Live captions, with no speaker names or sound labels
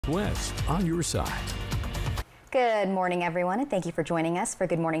West on your side. Good morning, everyone, and thank you for joining us for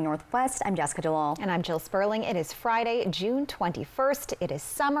Good Morning Northwest. I'm Jessica Jalal. And I'm Jill Sperling. It is Friday, June 21st. It is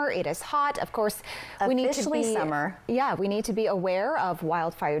summer. It is hot. Of course, we need to be summer. Yeah, we need to be aware of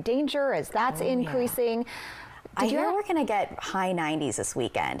wildfire danger as that's increasing. Yeah. I hear we're going to get high 90s this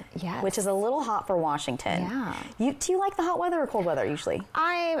weekend, which is a little hot for Washington. Yeah. Do you like the hot weather or cold weather usually?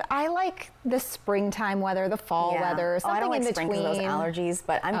 I like the springtime weather, the fall weather, something I don't like in spring between. because of those allergies,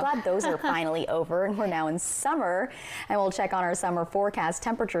 but I'm glad those are finally over and we're now in summer. And we'll check on our summer forecast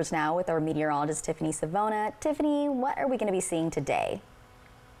temperatures now with our meteorologist Tiffany Savona. Tiffany, what are we going to be seeing today?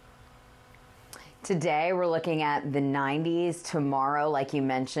 Today, we're looking at the 90s. Tomorrow, like you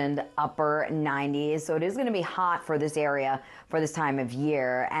mentioned, upper 90s. So it is going to be hot for this area for this time of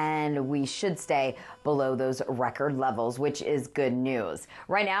year, and we should stay below those record levels, which is good news.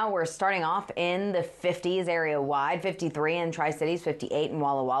 Right now, we're starting off in the 50s area-wide, 53 in Tri-Cities, 58 in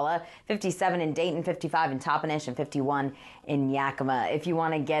Walla Walla, 57 in Dayton, 55 in Toppenish, and 51 in Yakima. If you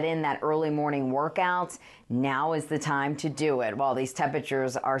want to get in that early morning workout, now is the time to do it while these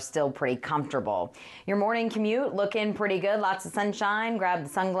temperatures are still pretty comfortable. Your morning commute looking pretty good. Lots of sunshine. Grab the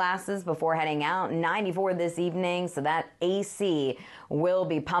sunglasses before heading out. 94 this evening, so that AC will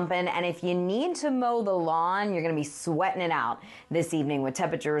be pumping. And if you need to mow the lawn, you're going to be sweating it out this evening with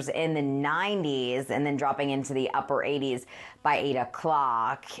temperatures in the 90s and then dropping into the upper 80s by 8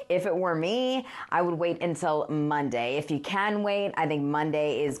 o'clock. If it were me, I would wait until Monday. If you can wait, I think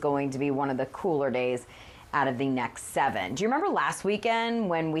Monday is going to be one of the cooler days out of the next 7. Do you remember last weekend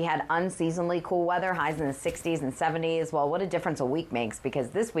when we had unseasonably cool weather, highs in the 60s and 70s? Well, what a difference a week makes, because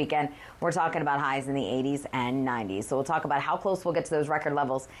this weekend we're talking about highs in the 80s and 90s. So we'll talk about how close we'll get to those record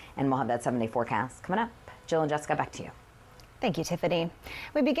levels, and we'll have that 7-day forecast coming up. Jill and Jessica, back to you. Thank you, Tiffany.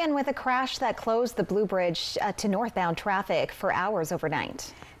 We begin with a crash that closed the Blue Bridge to northbound traffic for hours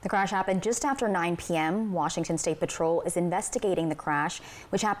overnight. The crash happened just after 9 p.m. Washington State Patrol is investigating the crash,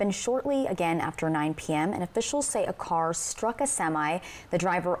 which happened shortly again after 9 p.m. And officials say a car struck a semi. The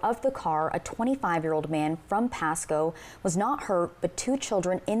driver of the car, a 25-year-old man from Pasco, was not hurt, but 2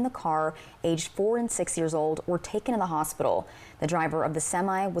 children in the car, aged 4 and 6 years old, were taken to the hospital. The driver of the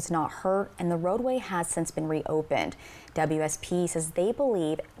semi was not hurt, and the roadway has since been reopened. WSP says they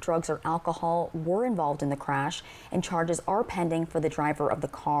believe drugs or alcohol were involved in the crash, and charges are pending for the driver of the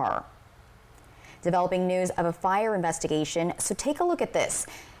car. Developing news of a fire investigation, so take a look at this.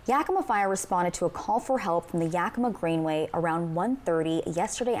 Yakima Fire responded to a call for help from the Yakima Greenway around 1:30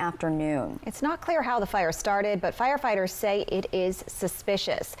 yesterday afternoon. It's not clear how the fire started, but firefighters say it is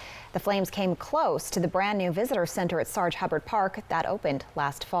suspicious. The flames came close to the brand new visitor center at Sarge Hubbard Park that opened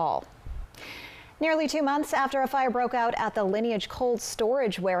last fall. Nearly 2 months after a fire broke out at the Lineage cold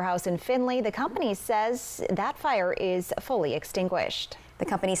storage warehouse in Findlay, the company says that fire is fully extinguished. The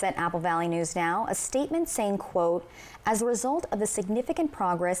company sent Apple Valley News Now a statement saying, quote, "As a result of the significant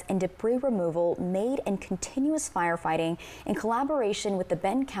progress and debris removal made and continuous firefighting in collaboration with the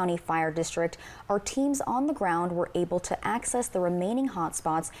Benton County Fire District, our teams on the ground were able to access the remaining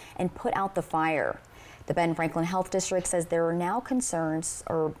hotspots and put out the fire." The Ben Franklin Health District says there are now concerns,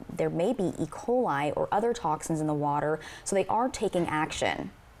 or there may be E. coli or other toxins in the water, so they are taking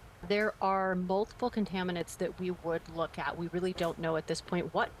action. There are multiple contaminants that we would look at. We really don't know at this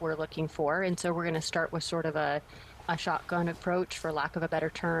point what we're looking for, and so we're going to start with sort of a shotgun approach, for lack of a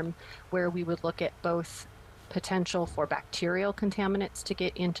better term, where we would look at both potential for bacterial contaminants to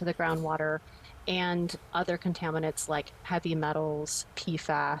get into the groundwater and other contaminants like heavy metals,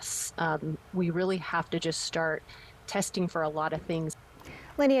 PFAS. We really have to just start testing for a lot of things.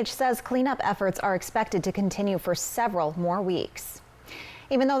 Lineage says cleanup efforts are expected to continue for several more weeks.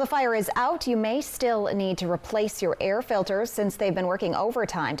 Even though the fire is out, you may still need to replace your air filters since they've been working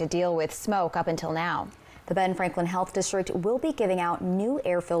overtime to deal with smoke up until now. The Ben Franklin Health District will be giving out new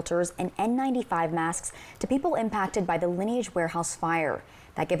air filters and N95 masks to people impacted by the Lineage warehouse fire.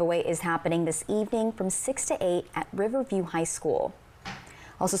 That giveaway is happening this evening from 6 to 8 at Riverview High School.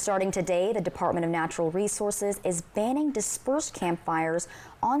 Also starting today, the Department of Natural Resources is banning dispersed campfires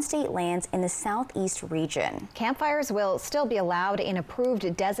on state lands in the southeast region. Campfires will still be allowed in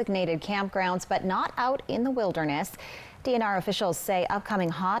approved designated campgrounds, but not out in the wilderness. DNR officials say upcoming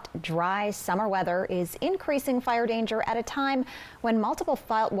hot, dry summer weather is increasing fire danger at a time when multiple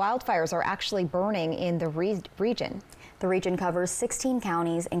wildfires are actually burning in the region. The region covers 16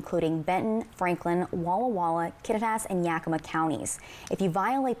 counties, including Benton, Franklin, Walla Walla, Kittitas, and Yakima counties. If you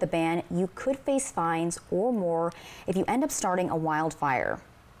violate the ban, you could face fines or more if you end up starting a wildfire.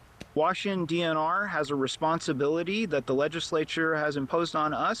 Washington DNR has a responsibility that the legislature has imposed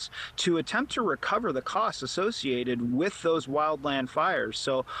on us to attempt to recover the costs associated with those wildland fires.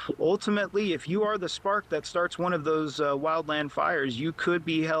 So ultimately, if you are the spark that starts one of those wildland fires, you could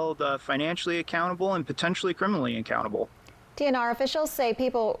be held financially accountable and potentially criminally accountable. DNR officials say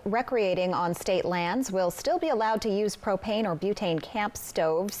people recreating on state lands will still be allowed to use propane or butane camp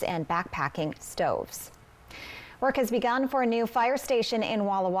stoves and backpacking stoves. Work has begun for a new fire station in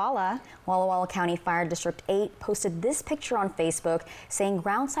Walla Walla. Walla Walla County Fire District 8 posted this picture on Facebook saying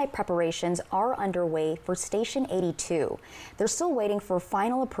ground site preparations are underway for Station 82. They're still waiting for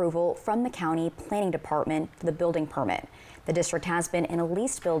final approval from the county planning department for the building permit. The district has been in a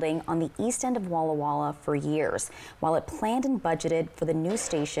leased building on the east end of Walla Walla for years, while it planned and budgeted for the new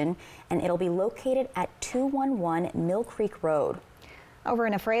station, and it'll be located at 211 Mill Creek Road. Over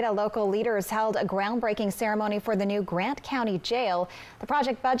in Ephrata, local leaders held a groundbreaking ceremony for the new Grant County Jail. The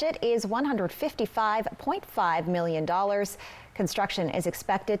project budget is $155.5 million. Construction is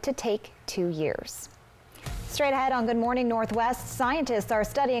expected to take 2 years. Straight ahead on Good Morning Northwest, scientists are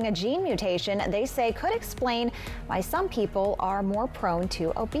studying a gene mutation they say could explain why some people are more prone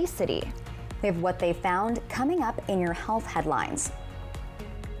to obesity. We have what they found coming up in your health headlines.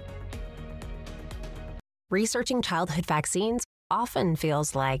 Researching childhood vaccines often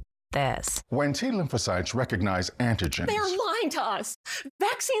feels like this. When T lymphocytes recognize antigens. They're lying to us.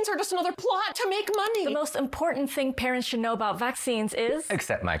 Vaccines are just another plot to make money. The most important thing parents should know about vaccines is...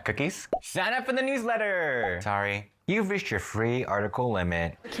 Accept my cookies. Sign up for the newsletter. Sorry, you've reached your free article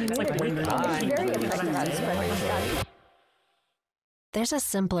limit. There's a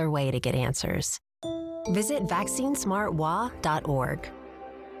simpler way to get answers. Visit vaccinesmartwa.org.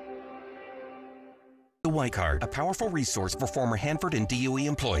 The White Card, a powerful resource for former Hanford and DOE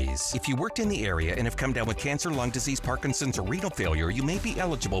employees. If you worked in the area and have come down with cancer, lung disease, Parkinson's, or renal failure, you may be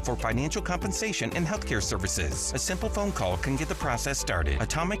eligible for financial compensation and healthcare services. A simple phone call can get the process started.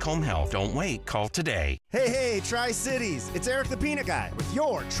 Atomic Home Health. Don't wait. Call today. Hey, Tri-Cities. It's Eric the Peanut Guy with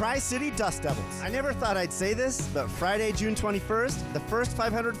your Tri-City Dust Devils. I never thought I'd say this, but Friday, June 21st, the first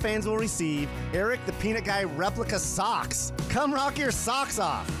 500 fans will receive Eric the Peanut Guy replica socks. Come rock your socks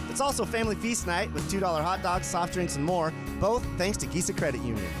off. It's also Family Feast Night with $2 hot dogs, soft drinks, and more, both thanks to Gisa Credit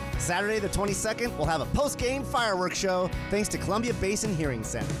Union. Saturday the 22nd, we'll have a post-game fireworks show thanks to Columbia Basin Hearing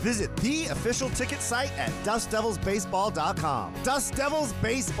Center. Visit the official ticket site at DustDevilsBaseball.com. Dust Devils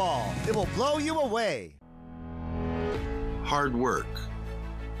Baseball. It will blow you away. Hard work,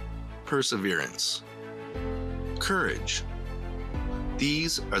 perseverance, courage.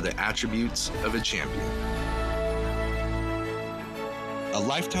 These are the attributes of a champion. A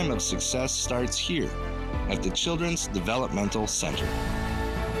lifetime of success starts here at the Children's Developmental Center.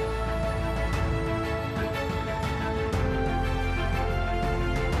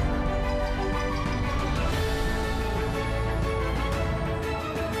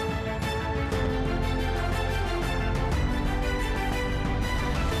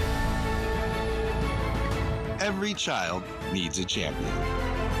 Every child needs a champion.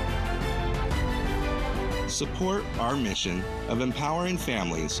 Support our mission of empowering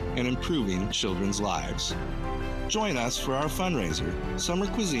families and improving children's lives. Join us for our fundraiser, Summer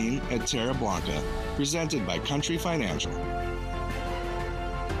Cuisine at Terra Blanca, presented by Country Financial.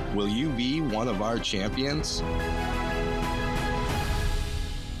 Will you be one of our champions?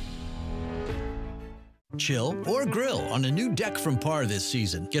 Chill or grill on a new deck from Par this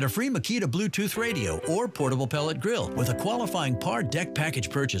season. Get a free Makita Bluetooth radio or portable pellet grill with a qualifying Par deck package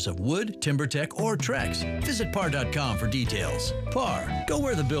purchase of wood, TimberTech, or Trex. Visit par.com for details. Par, go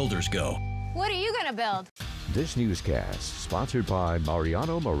where the builders go. What are you gonna build? This newscast sponsored by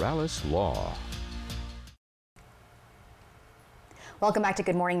Mariano Morales Law. Welcome back to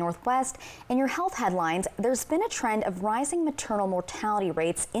Good Morning Northwest. In your health headlines, there's been a trend of rising maternal mortality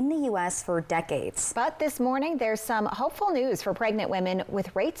rates in the U.S. for decades. But this morning, there's some hopeful news for pregnant women,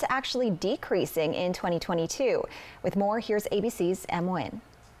 with rates actually decreasing in 2022. With more, here's ABC's Em Nguyen.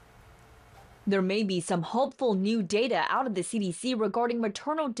 There may be some hopeful new data out of the CDC regarding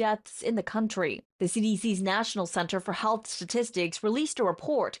maternal deaths in the country. The CDC's National Center for Health Statistics released a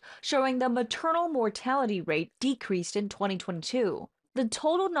report showing the maternal mortality rate decreased in 2022. The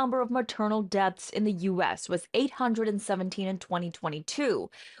total number of maternal deaths in the U.S. was 817 in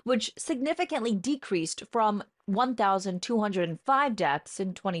 2022, which significantly decreased from 1,205 deaths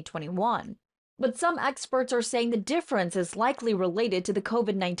in 2021. But some experts are saying the difference is likely related to the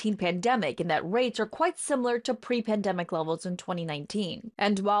COVID-19 pandemic and that rates are quite similar to pre-pandemic levels in 2019.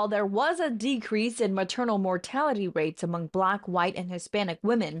 And while there was a decrease in maternal mortality rates among Black, white, and Hispanic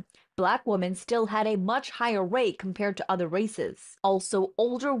women, Black women still had a much higher rate compared to other races. Also,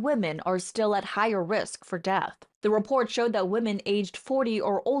 older women are still at higher risk for death. The report showed that women aged 40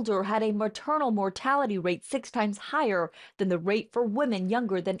 or older had a maternal mortality rate 6 times higher than the rate for women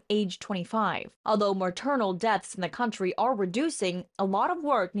younger than age 25. Although maternal deaths in the country are reducing, a lot of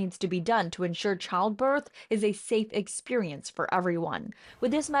work needs to be done to ensure childbirth is a safe experience for everyone.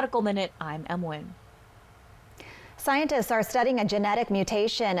 With this Medical Minute, I'm Emwin. Scientists are studying a genetic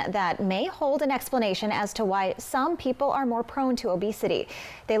mutation that may hold an explanation as to why some people are more prone to obesity.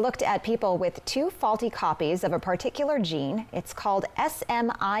 They looked at people with 2 faulty copies of a particular gene. It's called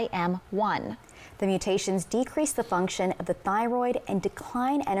SMIM1. The mutations decrease the function of the thyroid and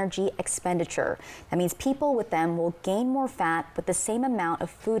decline energy expenditure. That means people with them will gain more fat with the same amount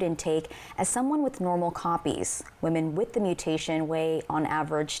of food intake as someone with normal copies. Women with the mutation weigh on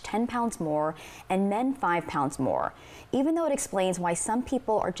average 10 pounds more and men 5 pounds more. Even though it explains why some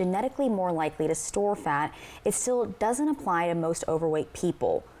people are genetically more likely to store fat, it still doesn't apply to most overweight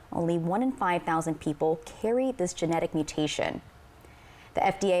people. Only 1 in 5,000 people carry this genetic mutation. The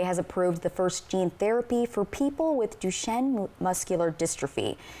FDA has approved the first gene therapy for people with Duchenne muscular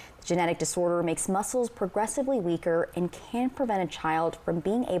dystrophy. The genetic disorder makes muscles progressively weaker and can prevent a child from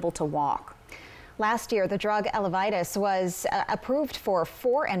being able to walk. Last year, the drug Elevidys was approved for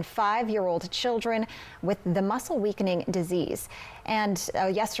 4- and 5-year-old children with the muscle weakening disease. And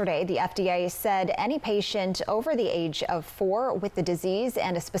yesterday, the FDA said any patient over the age of 4 with the disease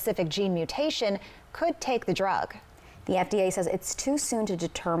and a specific gene mutation could take the drug. The FDA says it's too soon to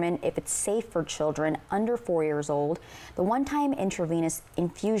determine if it's safe for children under 4 years old. The one-time intravenous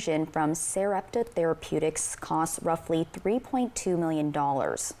infusion from Sarepta Therapeutics costs roughly $3.2 million.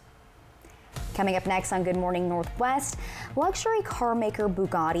 Coming up next on Good Morning Northwest, luxury car maker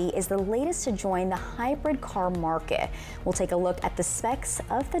Bugatti is the latest to join the hybrid car market. We'll take a look at the specs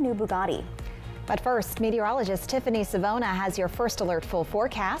of the new Bugatti. But first, meteorologist Tiffany Savona has your first alert full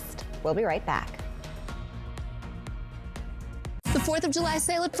forecast. We'll be right back. The 4th of July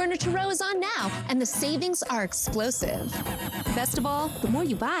sale at Furniture Row is on now, and the savings are explosive. Best of all, the more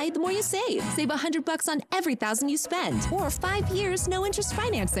you buy, the more you save. Save $100 on every $1,000 you spend, or 5 years, no interest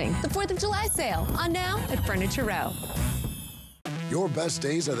financing. The 4th of July sale on now at Furniture Row. Your best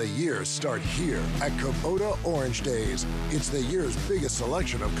days of the year start here at Kubota Orange Days. It's the year's biggest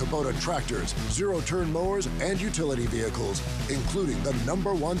selection of Kubota tractors, zero-turn mowers, and utility vehicles, including the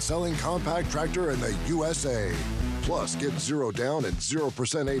 #1 selling compact tractor in the USA. Plus, get 0 down and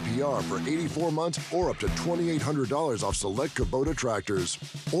 0% APR for 84 months or up to $2,800 off select Kubota tractors.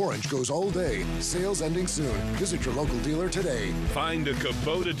 Orange goes all day. Sales ending soon. Visit your local dealer today. Find a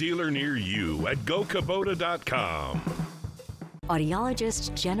Kubota dealer near you at gokubota.com.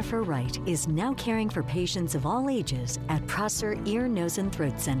 Audiologist Jennifer Wright is now caring for patients of all ages at Prosser Ear, Nose, and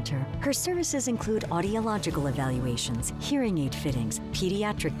Throat Center. Her services include audiological evaluations, hearing aid fittings,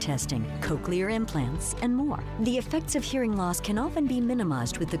 pediatric testing, cochlear implants, and more. The effects of hearing loss can often be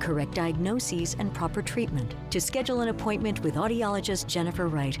minimized with the correct diagnoses and proper treatment. To schedule an appointment with audiologist Jennifer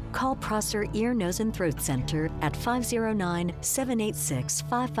Wright, call Prosser Ear, Nose, and Throat Center at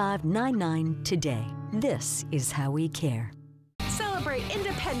 509-786-5599 today. This is how we care. Celebrate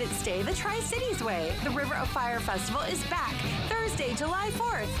Independence Day the Tri-Cities way. The River of Fire Festival is back Thursday, July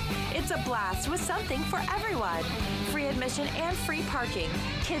 4th. It's a blast with something for everyone. Free admission and free parking.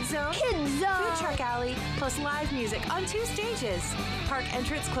 Kids Zone, food truck alley, plus live music on 2 stages. Park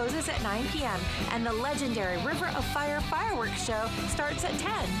entrance closes at 9 p.m. and the legendary River of Fire fireworks show starts at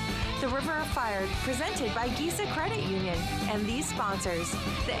 10. The River of Fire, presented by Giza Credit Union and these sponsors.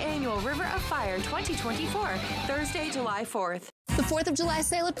 The annual River of Fire 2024, Thursday, July 4th. The 4th of July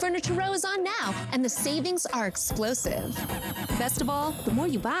sale at Furniture Row is on now, and the savings are explosive. Best of all, the more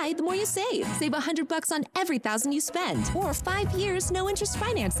you buy, the more you save. Save $100 on every $1,000 you spend, or 5 years, no interest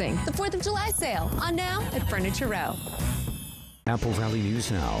financing. The 4th of July sale on now at Furniture Row. Apple Valley News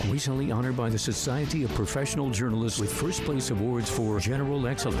Now, recently honored by the Society of Professional Journalists with first place awards for general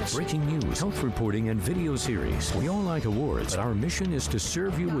excellence, breaking news, health reporting, and video series. We all like awards, but our mission is to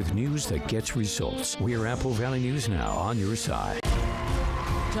serve you with news that gets results. We're Apple Valley News Now, on your side.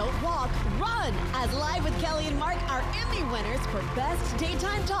 Don't walk, run! As Live with Kelly and Mark are Emmy winners for Best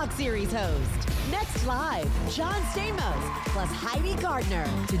Daytime Talk Series host. Next live, John Stamos plus Heidi Gardner.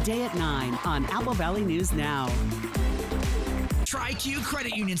 Today at 9 on Apple Valley News Now. TriQ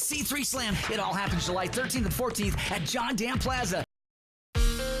Credit Union C3 Slam. It all happens July 13th and 14th at John Dam Plaza.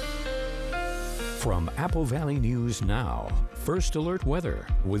 From Apple Valley News Now, First Alert Weather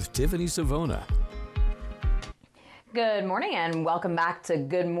with Tiffany Savona. Good morning and welcome back to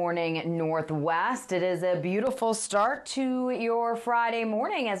Good Morning Northwest. It is a beautiful start to your Friday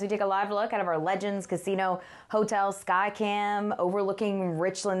morning as we take a live look out of our Legends Casino Hotel Skycam overlooking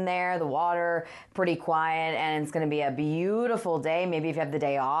Richland there. The water pretty quiet and it's going to be a beautiful day. Maybe if you have the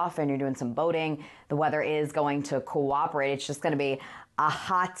day off and you're doing some boating, the weather is going to cooperate. It's just going to be a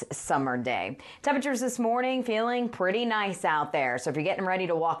hot summer day. Temperatures this morning feeling pretty nice out there. So if you're getting ready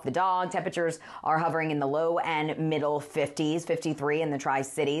to walk the dog, temperatures are hovering in the low and middle 50s, 53 in the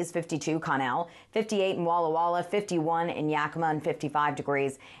Tri-Cities, 52 Connell, 58 in Walla Walla, 51 in Yakima, and 55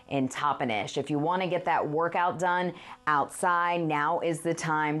 degrees in Toppenish. If you want to get that workout done outside, now is the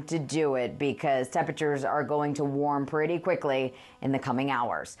time to do it because temperatures are going to warm pretty quickly in the coming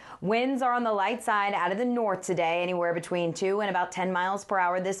hours. Winds are on the light side out of the north today, anywhere between 2 and about 10 miles per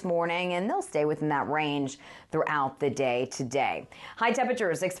hour this morning, and they'll stay within that range throughout the day today. High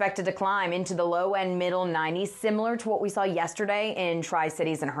temperatures expected to climb into the low and middle 90s, similar to what we saw yesterday in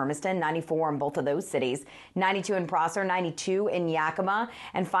Tri-Cities and Hermiston, 94 in both of those cities, 92 in Prosser, 92 in Yakima,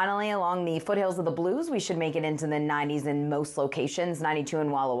 and finally along the foothills of the Blues, we should make it into the 90s in most locations, 92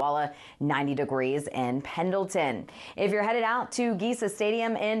 in Walla Walla, 90 degrees in Pendleton. If you're headed out to Giesa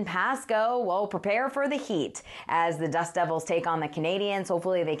Stadium in Pasco, well, prepare for the heat as the Dust Devils take on the Canadians.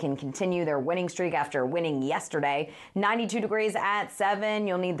 Hopefully they can continue their winning streak after winning yesterday. 92 degrees at 7.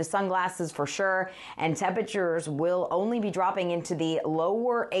 You'll need the sunglasses for sure. And temperatures will only be dropping into the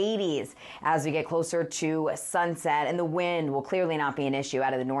lower 80s as we get closer to sunset. And the wind will clearly not be an issue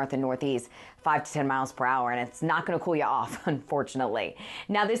out of the north and northeast. 5 to 10 miles per hour, and it's not going to cool you off, unfortunately.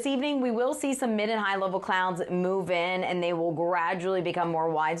 Now, this evening, we will see some mid and high level clouds move in, and they will gradually become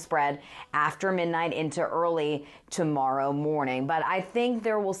more widespread after midnight into early tomorrow morning. But I think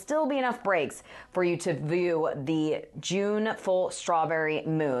there will still be enough breaks for you to view the June full strawberry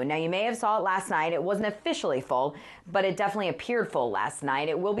moon. Now, you may have saw it last night. It wasn't officially full, but it definitely appeared full last night.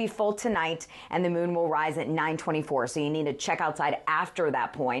 It will be full tonight, and the moon will rise at 9:24, so you need to check outside after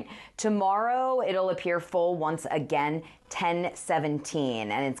that point. Tomorrow, it'll appear full once again,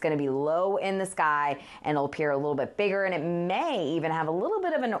 10:17, and it's going to be low in the sky and it'll appear a little bit bigger, and it may even have a little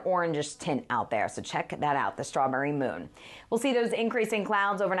bit of an orangish tint out there. So check that out, the strawberry moon. We'll see those increasing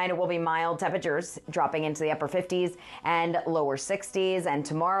clouds overnight. It will be mild temperatures dropping into the upper 50s and lower 60s, and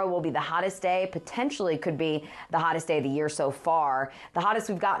tomorrow will be the hottest day, potentially could be the hottest day of the year so far. The hottest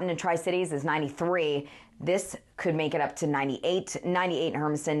we've gotten in Tri-Cities is 93. This could make it up to 98 in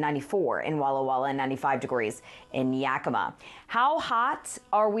Hermiston, 94 in Walla Walla, and 95 degrees in Yakima. How hot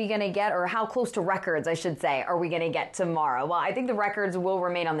are we going to get, or how close to records, I should say, are we going to get tomorrow? Well, I think the records will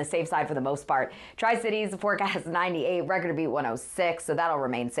remain on the safe side for the most part. Tri-Cities forecast 98, record to beat 106, so that'll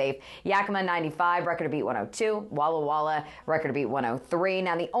remain safe. Yakima 95, record to beat 102. Walla Walla, record to beat 103.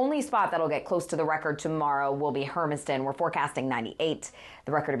 Now, the only spot that'll get close to the record tomorrow will be Hermiston. We're forecasting 98.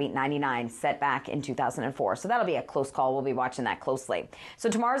 The record to beat 99 set back in 2004. So that'll be a close call. We'll be watching that closely. So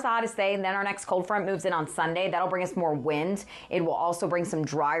tomorrow's the hottest day, and then our next cold front moves in on Sunday. That'll bring us more wind. It will also bring some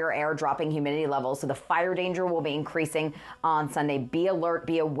drier air, dropping humidity levels. So the fire danger will be increasing on Sunday. Be alert,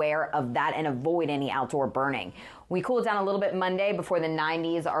 be aware of that, and avoid any outdoor burning. We cool it down a little bit Monday before the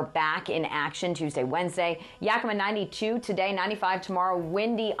 90s are back in action Tuesday, Wednesday. Yakima 92 today, 95 tomorrow.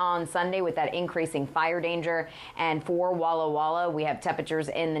 Windy on Sunday with that increasing fire danger. And for Walla Walla, we have temperatures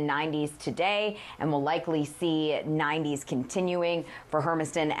in the 90s today, and we'll likely see 90s continuing for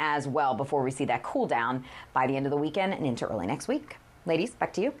Hermiston as well before we see that cool down by the end of the weekend and into early next week. Ladies,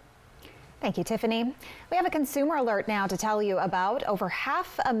 back to you. Thank you, Tiffany. We have a consumer alert now to tell you about. Over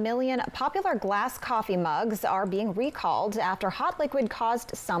 500,000 popular glass coffee mugs are being recalled after hot liquid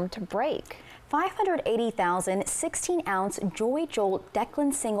caused some to break. 580,000 16-ounce Joy Jolt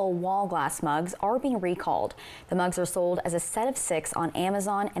Declan single wall glass mugs are being recalled. The mugs are sold as a set of 6 on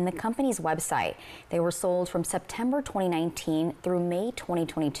Amazon and the company's website. They were sold from September 2019 through May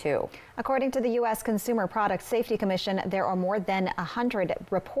 2022. According to the U.S. Consumer Product Safety Commission, there are more than 100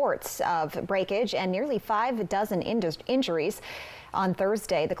 reports of breakage and nearly 6 injuries. On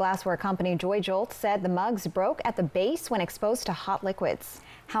Thursday, the glassware company Joy Jolt said the mugs broke at the base when exposed to hot liquids.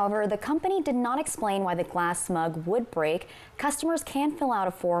 However, the company did not explain why the glass mug would break. Customers can fill out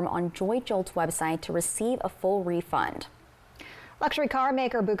a form on Joy Jolt's website to receive a full refund. Luxury car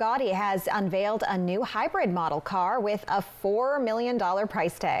maker Bugatti has unveiled a new hybrid model car with a $4 million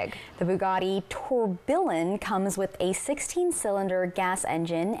price tag. The Bugatti Tourbillon comes with a 16-cylinder gas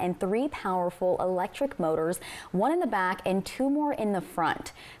engine and 3 powerful electric motors, 1 in the back and 2 more in the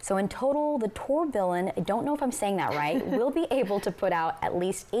front. So in total, the Tourbillon, I don't know if I'm saying that right, will be able to put out at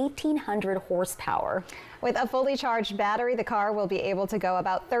least 1,800 horsepower. With a fully charged battery, the car will be able to go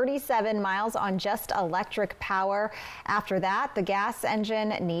about 37 miles on just electric power. After that, the gas engine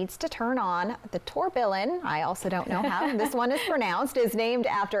needs to turn on. The Tourbillon, I also don't know how this one is pronounced, is named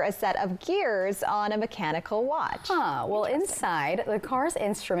after a set of gears on a mechanical watch. Huh. Well, inside, the car's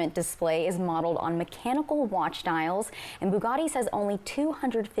instrument display is modeled on mechanical watch dials, and Bugatti says only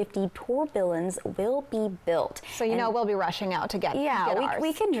 250 Tourbillons will be built. So you know we'll be rushing out to get ours.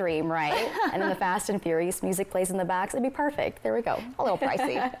 We can dream, right? And then the Fast and Furious music plays in the back, so it'd be perfect. There we go. A little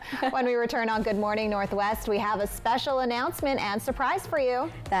pricey. When we return on Good Morning Northwest, we have a special announcement and surprise for you.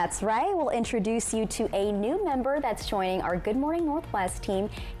 That's right. We'll introduce you to a new member that's joining our Good Morning Northwest team.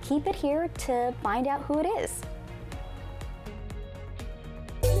 Keep it here to find out who it is.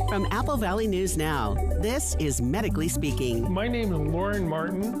 From Apple Valley News Now, this is Medically Speaking. My name is Lauren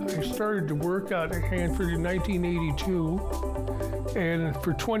Martin. I started to work out at Hanford in 1982, and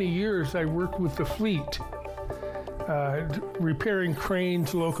for 20 years I worked with the fleet, repairing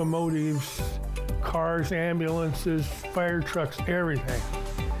cranes, locomotives, cars, ambulances, fire trucks, everything.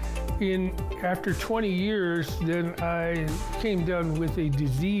 After 20 years, then I came down with a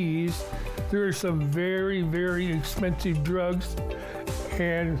disease. There are some very, very expensive drugs,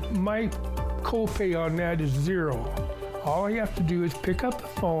 and my copay on that is $0. All I have to do is pick up the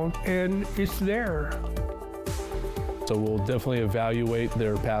phone and it's there. So we'll definitely evaluate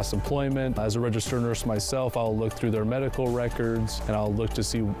their past employment. As a registered nurse myself, I'll look through their medical records and I'll look to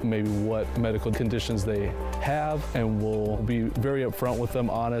see maybe what medical conditions they have, and we'll be very upfront with them,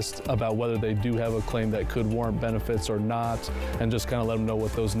 honest about whether they do have a claim that could warrant benefits or not, and just kind of let them know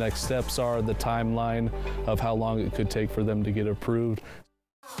what those next steps are, the timeline of how long it could take for them to get approved.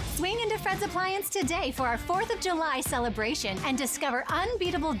 Swing into Fred's Appliance today for our 4th of July celebration and discover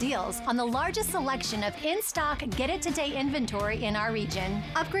unbeatable deals on the largest selection of in-stock get-it-today inventory in our region.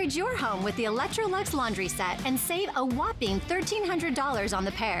 Upgrade your home with the Electrolux laundry set and save a whopping $1,300 on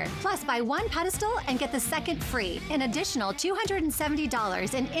the pair. Plus, buy 1 pedestal and get the second free, an additional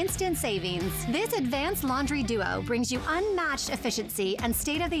 $270 in instant savings. This advanced laundry duo brings you unmatched efficiency and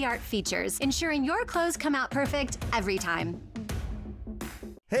state-of-the-art features, ensuring your clothes come out perfect every time.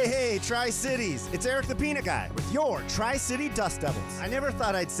 Hey, Tri-Cities! It's Eric the Peanut Guy with your Tri-City Dust Devils. I never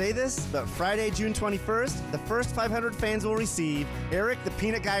thought I'd say this, but Friday, June 21st, the first 500 fans will receive Eric the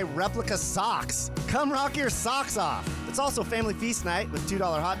Peanut Guy replica socks. Come rock your socks off! It's also Family Feast Night with $2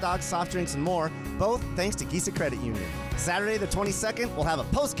 hot dogs, soft drinks, and more, both thanks to Gisa Credit Union. Saturday the 22nd, we'll have a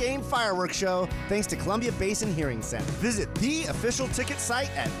post-game fireworks show thanks to Columbia Basin Hearing Center. Visit the official ticket site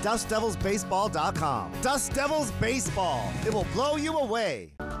at DustDevilsBaseball.com. Dust Devils Baseball. It will blow you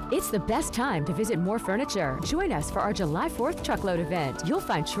away. It's the best time to visit More Furniture. Join us for our July 4th truckload event. You'll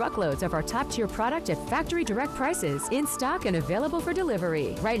find truckloads of our top-tier product at factory direct prices, in stock and available for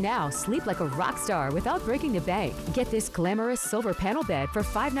delivery. Right now, sleep like a rock star without breaking the bank. Get this glamorous silver panel bed for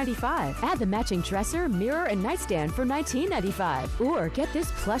 $5.95. Add the matching dresser, mirror, and nightstand for $19.95. Or get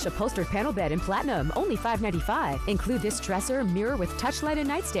this plush upholstered panel bed in platinum, only $5.95. Include this dresser, mirror with touchlight and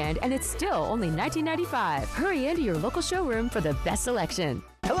nightstand, and it's still only $19.95. Hurry into your local showroom for the best selection.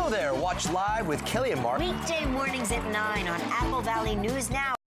 Hello there, watch live with Kelly and Mark. Weekday mornings at 9 on Apple Valley News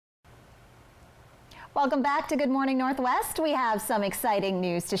Now. Welcome back to Good Morning Northwest. We have some exciting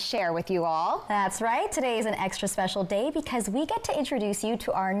news to share with you all. That's right. Today is an extra special day because we get to introduce you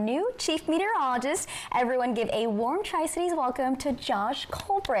to our new chief meteorologist. Everyone give a warm Tri-Cities welcome to Josh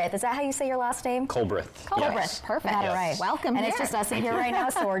Colbreth. Is that how you say your last name? Colbreth. Colbreth. Yes. Perfect. Got it right. Welcome and here. It's just us in here right now,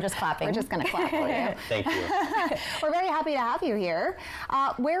 so we're just clapping. We're just going to clap for you. Thank you. We're very happy to have you here.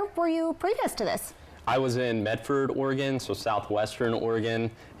 Where were you previous to this? I was in Medford, Oregon, so southwestern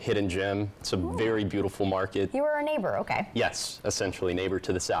Oregon, Hidden Gem. It's a very beautiful market. You were a neighbor, okay. Yes, essentially neighbor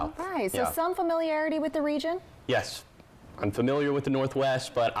to the south. All right, so some familiarity with the region? Yes, I'm familiar with the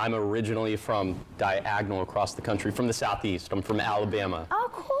Northwest, but I'm originally from diagonal across the country, from the Southeast. I'm from Alabama. Oh,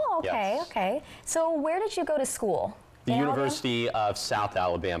 cool, okay, Yes. okay. So where did you go to school? The University of South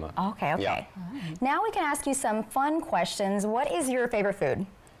Alabama. Okay, okay. Yeah. Now we can ask you some fun questions. What is your favorite food?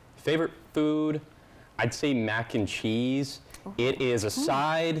 Favorite food? I'd say mac and cheese. It is a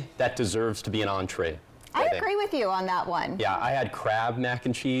side that deserves to be an entree. I agree with you on that one. Yeah, I had crab mac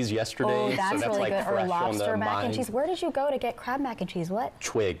and cheese yesterday. Oh, that's, so that's really like good. Or fresh lobster on the mac and mind. cheese. Where did you go to get crab mac and cheese? What?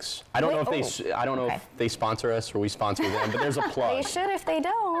 Twigs. I don't know if they. I don't know if they sponsor us or we sponsor them, but there's a plug. They should if they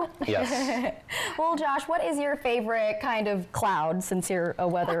don't. Yes. Well, Josh, what is your favorite kind of cloud, since you're a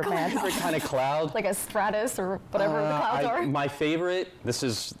weatherman? Favorite kind of cloud? Like a stratus or whatever the clouds are? My favorite. This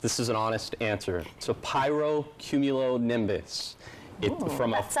is an honest answer. It's a pyrocumulonimbus.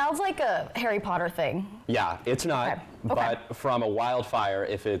 That sounds like a Harry Potter thing. Yeah, it's not. Okay. But from a wildfire,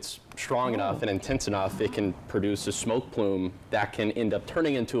 if it's strong enough and intense enough, it can produce a smoke plume that can end up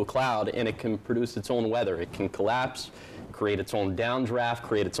turning into a cloud, and it can produce its own weather. It can collapse, create its own downdraft,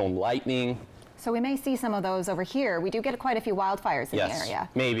 create its own lightning. So we may see some of those over here. We do get quite a few wildfires in the area.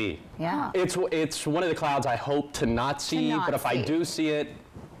 Maybe. Yeah. It's one of the clouds I hope to not see, but if I do see it,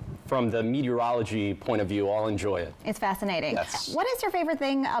 from the meteorology point of view, I'll enjoy it. It's fascinating. Yes. What is your favorite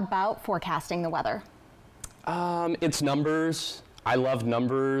thing about forecasting the weather? It's numbers. I love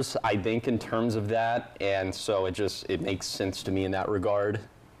numbers. I think in terms of that, and so it makes sense to me in that regard.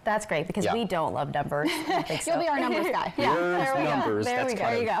 That's great, because we don't love numbers. I don't think so. You'll be our numbers guy. Yeah, there we go. There we go.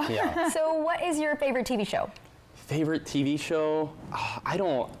 There you go. Yeah. So what is your favorite TV show? Favorite TV show? I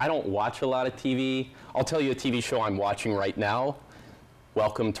don't watch a lot of TV. I'll tell you a TV show I'm watching right now.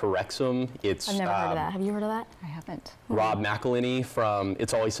 Welcome to Wrexham. It's I've never heard of that. Have you heard of that? I haven't. Rob McElhenney from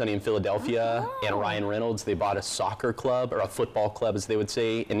It's Always Sunny in Philadelphia and Ryan Reynolds. They bought a soccer club, or a football club as they would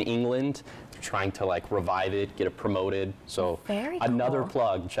say, in England. They're trying to like revive it, get it promoted. So Very another cool.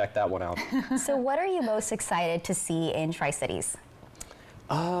 plug, check that one out. So what are you most excited to see in Tri-Cities?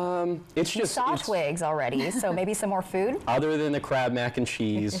 It's You just saw Twigs already, so maybe some more food? other than the crab mac and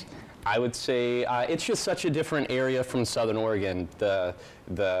cheese. I would say it's just such a different area from Southern Oregon. The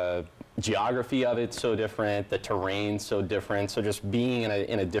geography of it's so different, the terrain's so different. So just being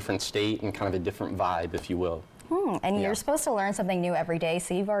in a different state and kind of a different vibe, if you will. And you're supposed to learn something new every day,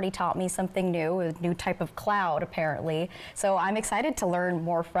 so you've already taught me something new, a new type of cloud, apparently. So I'm excited to learn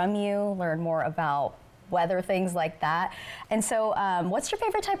more from you, learn more about weather, things like that. And so what's your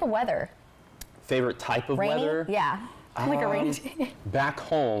favorite type of weather? Favorite type of Rainy? weather? Yeah, like a rainy day. Back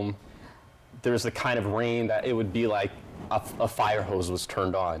home, there's the kind of rain that it would be like a fire hose was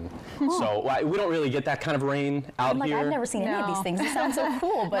turned on. So we don't really get that kind of rain out here. I've never seen any of these things. It sounds so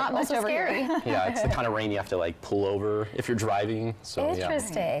cool, but Not much also over scary. here. Yeah, it's the kind of rain you have to like pull over if you're driving. So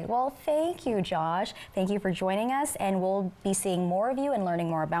Interesting. Well, thank you, Josh. Thank you for joining us, and we'll be seeing more of you and learning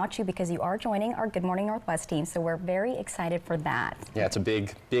more about you because you are joining our Good Morning Northwest team. So we're very excited for that. Yeah, it's a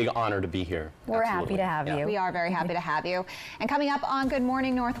big honor to be here. We're happy to have you. We are very happy to have you. And coming up on Good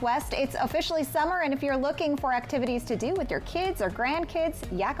Morning Northwest, it's officially summer, and if you're looking for activities to do with your kids or grandkids,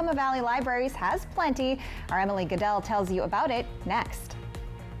 Yakima Valley Libraries has plenty. Our Emily Goodell tells you about it next.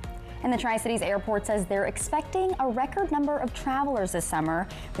 And the Tri-Cities Airport says they're expecting a record number of travelers this summer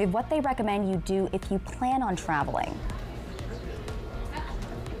with what they recommend you do if you plan on traveling.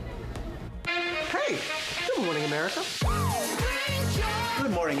 Hey, good morning, America.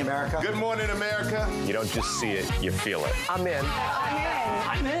 Good morning, America. Good morning, America. You don't just see it, you feel it. I'm in.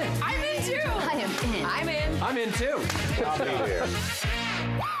 I'm in. I'm in too. I am in. I'm in. I'm in too. I'll be here.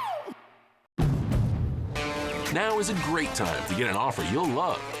 Now is a great time to get an offer you'll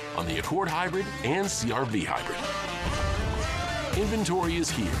love on the Accord Hybrid and CR-V Hybrid. Inventory is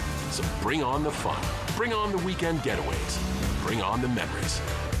here, so bring on the fun. Bring on the weekend getaways. Bring on the memories.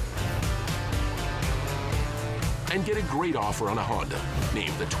 And get a great offer on a Honda,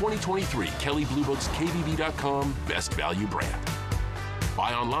 named the 2023 Kelley Blue Book's KBB.com Best Value Brand.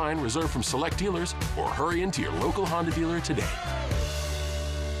 Buy online, reserve from select dealers, or hurry into your local Honda dealer today.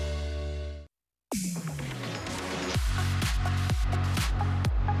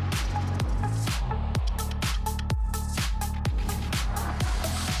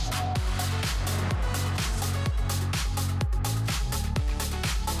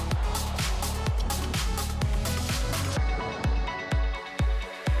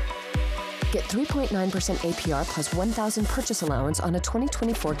 Get 3.9% APR plus $1,000 purchase allowance on a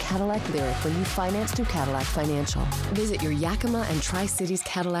 2024 Cadillac Lyriq when you finance through Cadillac Financial. Visit your Yakima and Tri-Cities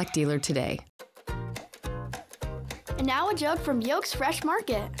Cadillac dealer today. And now a joke from Yoke's Fresh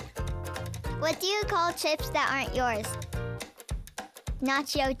Market. What do you call chips that aren't yours?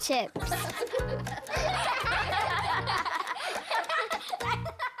 Nacho chips.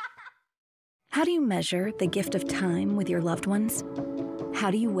 How do you measure the gift of time with your loved ones? How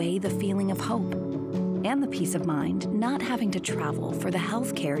do you weigh the feeling of hope and the peace of mind not having to travel for the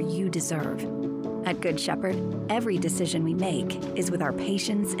health care you deserve? At Good Shepherd, every decision we make is with our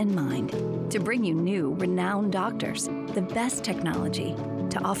patients in mind to bring you new, renowned doctors, the best technology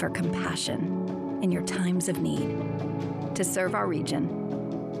to offer compassion. in your times of need, to serve our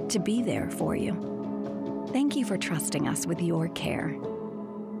region, to be there for you. Thank you for trusting us with your care.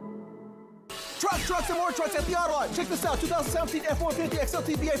 Trucks, and more trucks at the Auto Lot. Check this out, 2017 F-150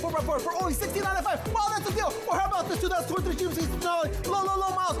 XLT V8 4x4 for only $16.95. Wow, that's a deal. Or how about this 2023 GMC Denali, low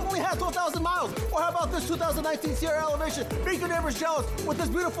miles, only had 12,000 miles. Or how about this 2019 Sierra Elevation? Make your neighbors jealous with this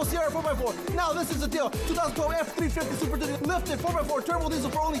beautiful Sierra 4x4. Now this is a deal, 2012 F-350 Super Duty lifted 4x4 turbo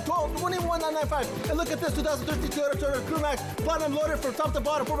diesel for only $21,995. And look at this 2013 Toyota Turner Crew Max Platinum loaded from top to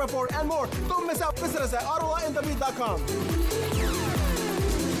bottom 4x4 and more. Don't miss out. Visit us at AutolotNW.com.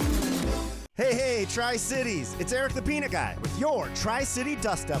 Hey, Tri-Cities! It's Eric the Peanut Guy with your Tri-City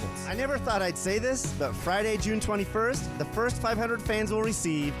Dust Devils. I never thought I'd say this, but Friday, June 21st, the first 500 fans will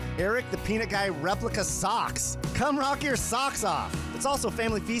receive Eric the Peanut Guy replica socks. Come rock your socks off! It's also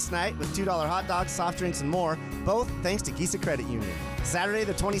Family Feast Night with $2 hot dogs, soft drinks, and more, both thanks to Gisa Credit Union. Saturday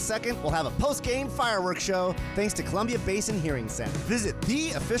the 22nd, we'll have a post-game fireworks show thanks to Columbia Basin Hearing Center. Visit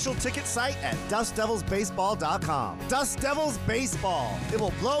the official ticket site at DustDevilsBaseball.com. Dust Devils Baseball. It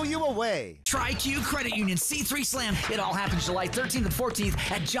will blow you away. Tri-Q Credit Union C3 Slam. It all happens July 13th and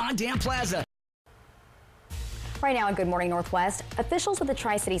 14th at John Dam Plaza. Right now on Good Morning Northwest, officials with the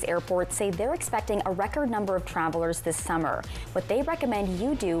Tri-Cities Airport say they're expecting a record number of travelers this summer. What they recommend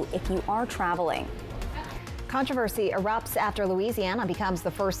you do if you are traveling. Controversy erupts after Louisiana becomes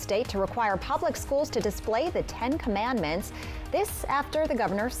the first state to require public schools to display the 10 Commandments. This after the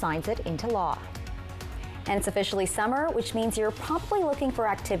governor signs it into law. And it's officially summer, which means you're probably looking for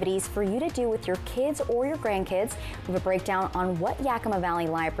activities for you to do with your kids or your grandkids. We have a breakdown on what Yakima Valley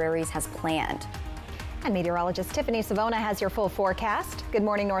Libraries has planned. And meteorologist Tiffany Savona has your full forecast. Good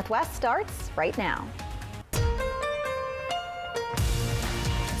Morning Northwest starts right now.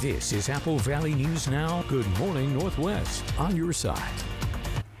 This is Apple Valley News Now. Good Morning Northwest on your side.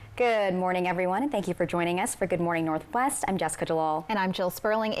 Good morning, everyone, and thank you for joining us for Good Morning Northwest. I'm Jessica Jalal. And I'm Jill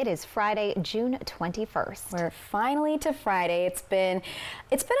Sperling. It is Friday, June 21st. We're finally to Friday. It's been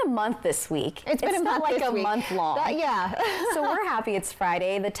a month this week. It's been like a month long. Yeah. So we're happy it's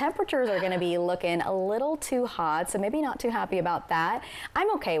Friday. The temperatures are going to be looking a little too hot, so maybe not too happy about that.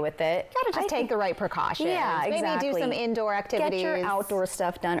 I'm okay with it. Gotta just take the right precautions. Yeah, exactly. Maybe do some indoor activities. Get your outdoor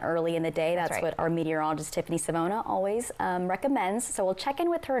stuff done early in the day. That's right. what our meteorologist Tiffany Savona always recommends. So we'll check in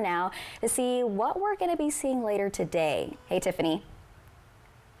with her now to see what we're going to be seeing later today. Hey, Tiffany.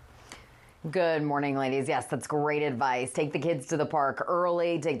 Good morning, ladies. Yes, that's great advice. Take the kids to the park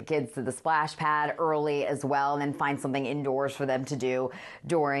early, take the kids to the splash pad early as well, and then find something indoors for them to do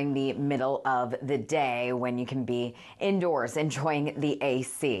during the middle of the day when you can be indoors enjoying the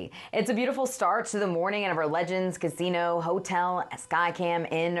AC. It's a beautiful start to the morning at our Legends Casino Hotel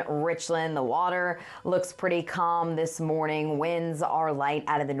Skycam in Richland. The water looks pretty calm this morning. Winds are light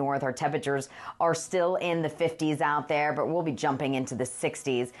out of the north. Our temperatures are still in the 50s out there, but we'll be jumping into the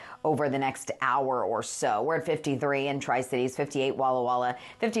 60s over the next hour or so. We're at 53 in Tri-Cities, 58 Walla Walla,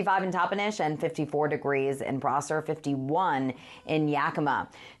 55 in Toppenish, and 54 degrees in Prosser, 51 in Yakima.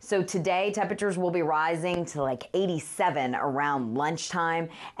 So today temperatures will be rising to like 87 around lunchtime,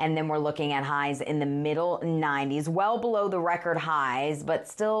 and then we're looking at highs in the middle 90s, well below the record highs, but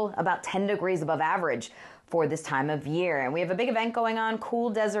still about 10 degrees above average for this time of year. And we have a big event going on, Cool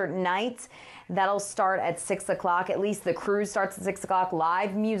Desert Nights. That'll start at 6 o'clock. At least the cruise starts at 6 o'clock.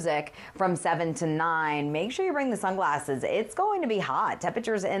 Live music from 7 to 9. Make sure you bring the sunglasses. It's going to be hot.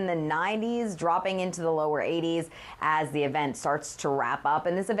 Temperatures in the 90s, dropping into the lower 80s as the event starts to wrap up.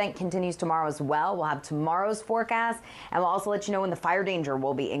 And this event continues tomorrow as well. We'll have tomorrow's forecast, and we'll also let you know when the fire danger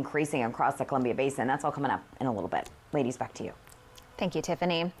will be increasing across the Columbia Basin. That's all coming up in a little bit. Ladies, back to you. Thank you,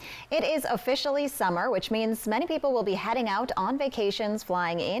 Tiffany. It is officially summer, which means many people will be heading out on vacations,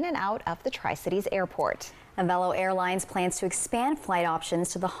 flying in and out of the Tri-Cities Airport. And Velo Airlines plans to expand flight options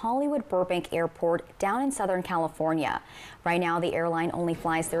to the Hollywood Burbank Airport down in Southern California. Right now, the airline only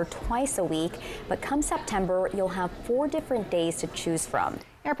flies there twice a week, but come September, you'll have 4 different days to choose from.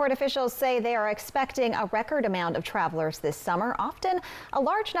 Airport officials say they are expecting a record amount of travelers this summer. Often, a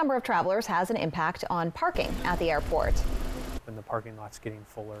large number of travelers has an impact on parking at the airport. And the parking lot's getting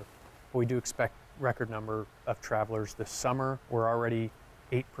fuller. We do expect record number of travelers this summer. We're already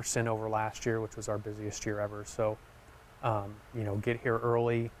 8% over last year, which was our busiest year ever. So, get here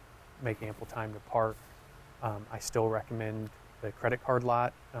early, make ample time to park. I still recommend the credit card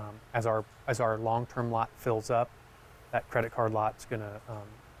lot. As our long-term lot fills up, that credit card lot's going to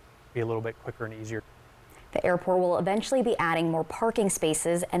be a little bit quicker and easier. The airport will eventually be adding more parking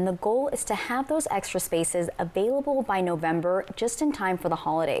spaces, and the goal is to have those extra spaces available by November, just in time for the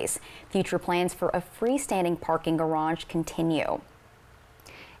holidays. Future plans for a freestanding parking garage continue.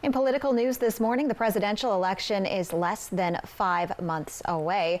 In political news this morning, the presidential election is less than 5 months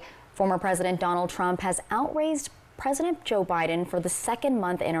away. Former President Donald Trump has outraised President Joe Biden for the second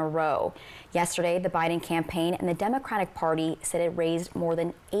month in a row. Yesterday, the Biden campaign and the Democratic Party said it raised more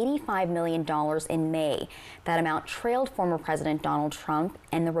than $85 million in May. That amount trailed former President Donald Trump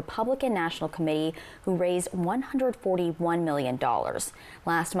and the Republican National Committee, who raised $141 million.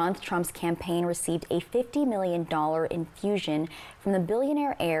 Last month, Trump's campaign received a $50 million infusion from the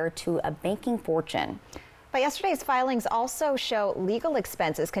billionaire heir to a banking fortune. But yesterday's filings also show legal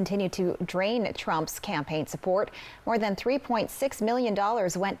expenses continue to drain Trump's campaign support. More than $3.6 million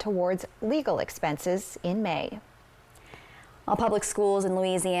went towards legal expenses in May. All public schools in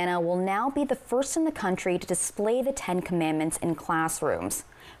Louisiana will now be the first in the country to display the 10 Commandments in classrooms.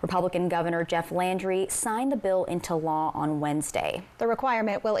 Republican Governor Jeff Landry signed the bill into law on Wednesday. The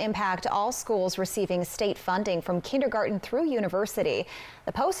requirement will impact all schools receiving state funding from kindergarten through university.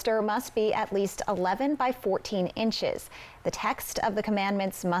 The poster must be at least 11 by 14 inches. The text of the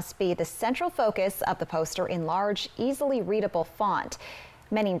commandments must be the central focus of the poster in large, easily readable font.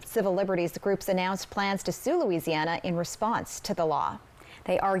 Many civil liberties groups announced plans to sue Louisiana in response to the law.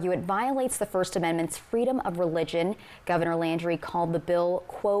 They argue it violates the First Amendment's freedom of religion. Governor Landry called the bill,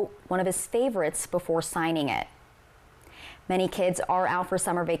 quote, one of his favorites before signing it. Many kids are out for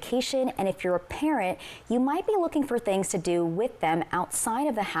summer vacation, and if you're a parent, you might be looking for things to do with them outside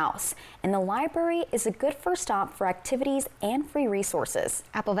of the house. And the library is a good first stop for activities and free resources.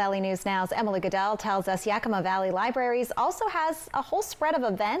 Apple Valley News Now's Emily Goodell tells us Yakima Valley Libraries also has a whole spread of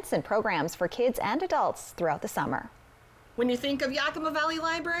events and programs for kids and adults throughout the summer. When you think of Yakima Valley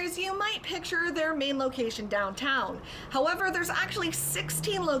Libraries, you might picture their main location downtown. However, there's actually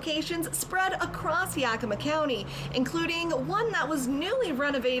 16 locations spread across Yakima County, including one that was newly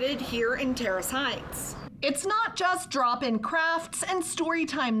renovated here in Terrace Heights. It's not just drop-in crafts and story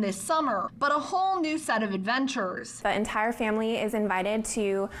time this summer, but a whole new set of adventures. The entire family is invited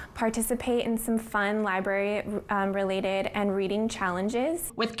to participate in some fun library-related and reading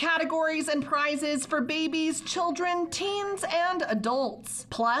challenges. With categories and prizes for babies, children, teens, and adults.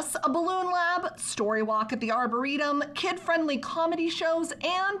 Plus, a balloon lab, story walk at the Arboretum, kid-friendly comedy shows,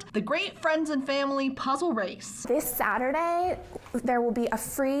 and the Great Friends and Family puzzle race. This Saturday, there will be a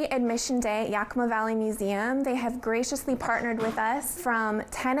free admission day at Yakima Valley Museum. They have graciously partnered with us from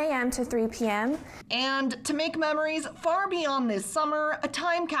 10 a.m. to 3 p.m. And to make memories far beyond this summer, a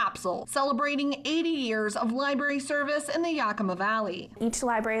time capsule celebrating 80 years of library service in the Yakima Valley. Each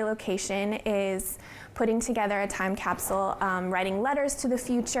library location is putting together a time capsule, writing letters to the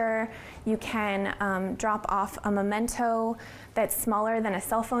future. You can drop off a memento that's smaller than a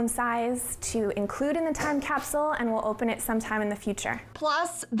cell phone size to include in the time capsule, and we'll open it sometime in the future.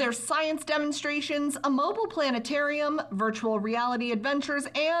 Plus, there's science demonstrations, a mobile planetarium, virtual reality adventures,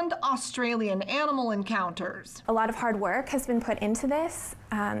 and Australian animal encounters. A lot of hard work has been put into this,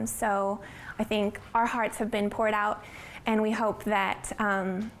 so I think our hearts have been poured out, and we hope that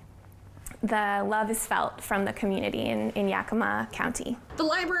the love is felt from the community in Yakima County. The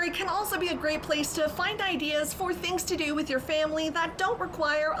library can also be a great place to find ideas for things to do with your family that don't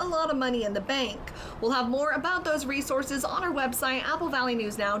require a lot of money in the bank. We'll have more about those resources on our website,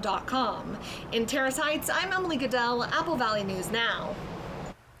 applevalleynewsnow.com. In Terrace Heights, I'm Emily Goodell, Apple Valley News Now.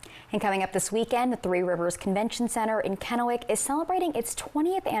 And coming up this weekend, the Three Rivers Convention Center in Kennewick is celebrating its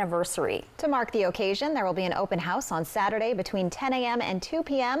 20th anniversary. To mark the occasion, there will be an open house on Saturday between 10 a.m. and 2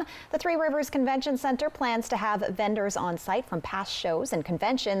 p.m. The Three Rivers Convention Center plans to have vendors on site from past shows and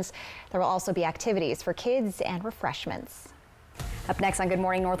conventions. There will also be activities for kids and refreshments. Up next on Good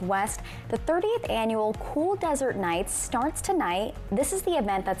Morning Northwest, the 30th annual Cool Desert Nights starts tonight. This is the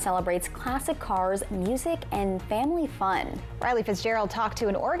event that celebrates classic cars, music, and family fun. Riley Fitzgerald talked to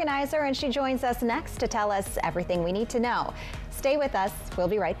an organizer, and she joins us next to tell us everything we need to know. Stay with us. We'll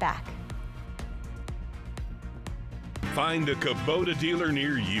be right back. Find a Kubota dealer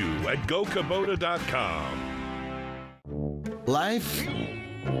near you at gokubota.com. Life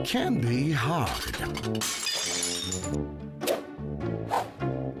can be hard.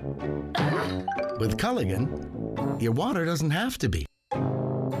 With Culligan, your water doesn't have to be.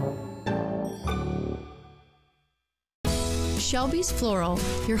 Shelby's Floral,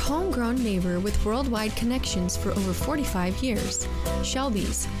 your homegrown neighbor with worldwide connections for over 45 years.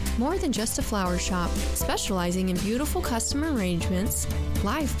 Shelby's, more than just a flower shop, specializing in beautiful custom arrangements,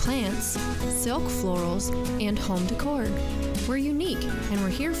 live plants, silk florals, and home decor. We're unique, and we're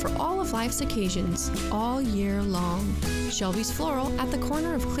here for all of life's occasions, all year long. Shelby's Floral at the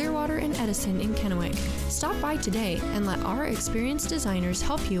corner of Clearwater and Edison in Kennewick. Stop by today and let our experienced designers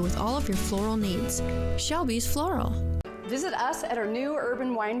help you with all of your floral needs. Shelby's Floral. Visit us at our new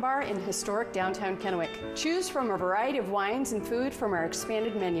urban wine bar in historic downtown Kennewick. Choose from a variety of wines and food from our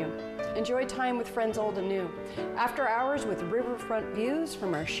expanded menu. Enjoy time with friends old and new. After hours with riverfront views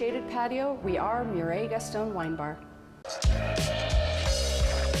from our shaded patio, we are Mireille Gaston Wine Bar. Let's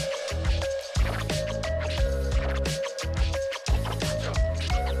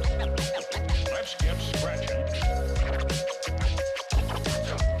get scratching.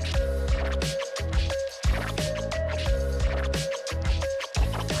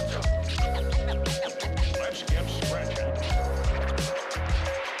 Let's get scratching.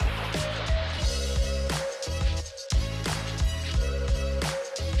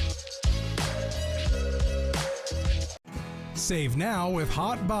 Save now with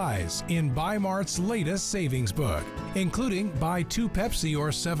Hot Buys in Buy Mart's latest savings book, including buy 2 Pepsi or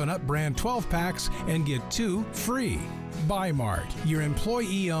 7-Up brand 12-packs and get 2 free. Buy Mart, your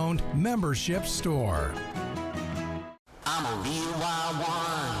employee-owned membership store. I'm a real wild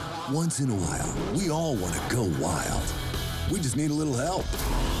one. Once in a while, we all want to go wild. We just need a little help.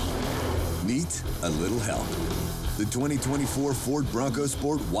 Meet a little help. The 2024 Ford Bronco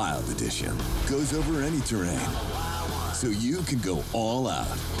Sport Wild Edition goes over any terrain, so you can go all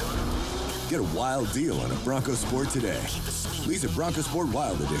out. Get a wild deal on a Bronco Sport today. Lease a Bronco Sport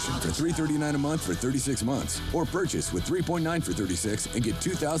Wild Edition for $339 a month for 36 months, or purchase with $3.9 for 36 and get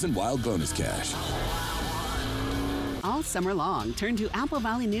 $2,000 wild bonus cash. All summer long, turn to Apple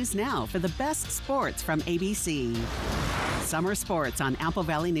Valley News Now for the best sports from ABC. Summer sports on Apple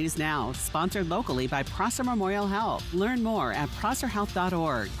Valley News Now, sponsored locally by Prosser Memorial Health. Learn more at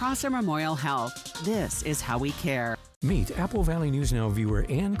prosserhealth.org. Prosser Memorial Health. This is how we care. Meet Apple Valley News Now viewer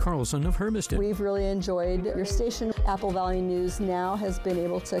Ann Carlson of Hermiston. We've really enjoyed your station. Apple Valley News Now has been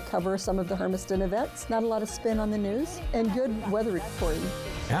able to cover some of the Hermiston events. Not a lot of spin on the news and good weather reporting.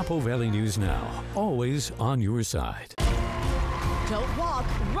 Apple Valley News Now, always on your side. Don't walk,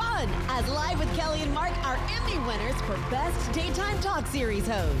 run, as Live with Kelly and Mark are Emmy winners for Best Daytime Talk Series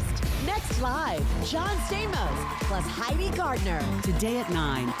host. Next live, John Stamos plus Heidi Gardner. Today at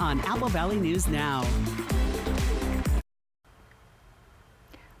 9 on Apple Valley News Now.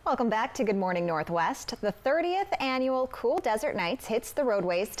 Welcome back to Good Morning Northwest. The 30th annual Cool Desert Nights hits the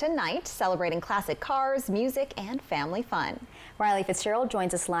roadways tonight, celebrating classic cars, music, and family fun. Riley Fitzgerald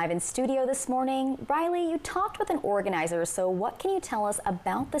joins us live in studio this morning. Riley, you talked with an organizer, so what can you tell us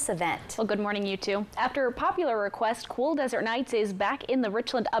about this event? Well, good morning, you two. After a popular request, Cool Desert Nights is back in the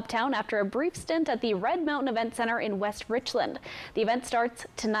Richland Uptown after a brief stint at the Red Mountain Event Center in West Richland. The event starts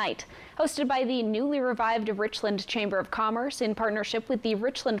tonight. Hosted by the newly revived Richland Chamber of Commerce in partnership with the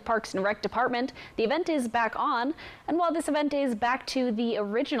Richland Parks and Rec Department, the event is back on. And while this event is back to the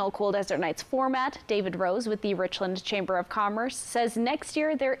original Cool Desert Nights format, David Rose with the Richland Chamber of Commerce says next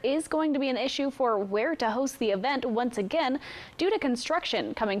year there is going to be an issue for where to host the event once again due to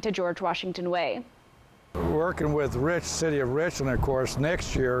construction coming to George Washington Way. Working with City of Richland, of course,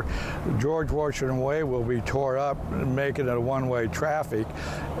 next year, George Washington Way will be tore up, making it a one-way traffic,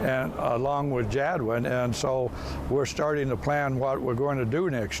 and along with Jadwin. And so we're starting to plan what we're going to do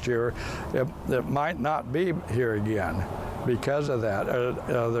next year. It might not be here again because of that.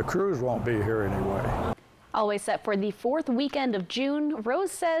 The crews won't be here anyway. Always set for the 4th weekend of June, Rose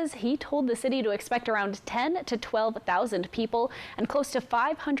says he told the city to expect around 10 to 12,000 people and close to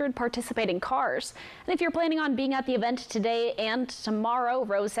 500 participating cars. And if you're planning on being at the event today and tomorrow,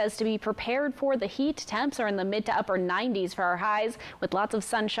 Rose says to be prepared for the heat. Temps are in the mid to upper 90s for our highs with lots of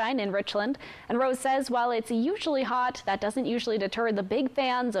sunshine in Richland. And Rose says while it's usually hot, that doesn't usually deter the big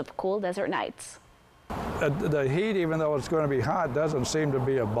fans of Cool Desert Nights. The heat, even though it's going to be hot, doesn't seem to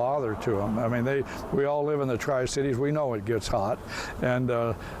be a bother to them. I mean, we all live in the Tri-Cities. We know it gets hot, and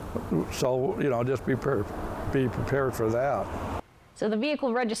so just be prepared for that. So the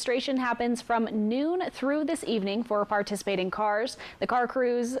vehicle registration happens from noon through this evening for participating cars. The car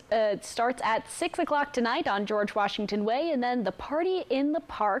cruise starts at 6 o'clock tonight on George Washington Way, and then the party in the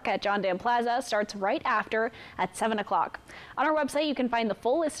park at John Dam Plaza starts right after at 7 o'clock. On our website, you can find the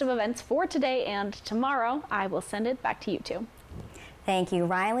full list of events for today and tomorrow. I will send it back to you two. Thank you,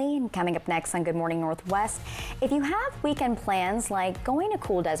 Riley. And coming up next on Good Morning Northwest, if you have weekend plans like going to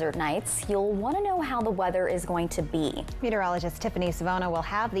Cool Desert Nights, you'll want to know how the weather is going to be. Meteorologist Tiffany Savona will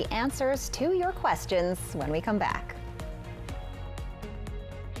have the answers to your questions when we come back.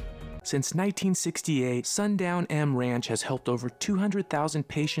 Since 1968, Sundown M Ranch has helped over 200,000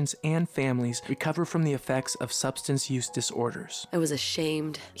 patients and families recover from the effects of substance use disorders. I was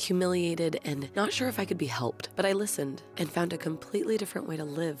ashamed, humiliated, and not sure if I could be helped, but I listened and found a completely different way to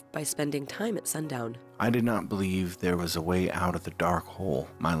live by spending time at Sundown. I did not believe there was a way out of the dark hole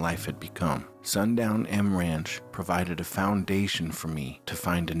my life had become. Sundown M Ranch provided a foundation for me to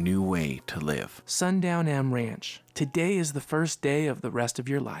find a new way to live. Sundown M Ranch. Today is the first day of the rest of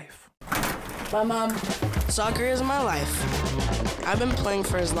your life. Bye, Mom. Soccer is my life. I've been playing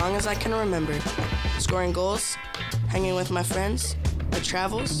for as long as I can remember. Scoring goals, hanging with my friends, the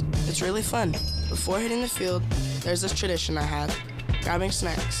travels, it's really fun. Before hitting the field, there's this tradition I have, grabbing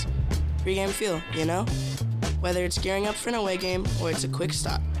snacks. Pre-game feel, you know? Whether it's gearing up for an away game or it's a quick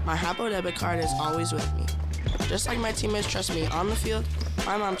stop, my Hapo debit card is always with me. Just like my teammates trust me on the field,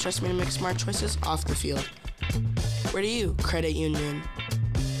 my mom trusts me to make smart choices off the field. Where do you, credit union?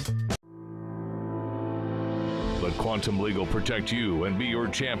 Let Quantum Legal protect you and be your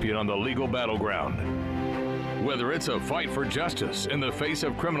champion on the legal battleground. Whether it's a fight for justice in the face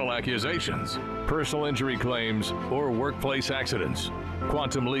of criminal accusations, personal injury claims, or workplace accidents,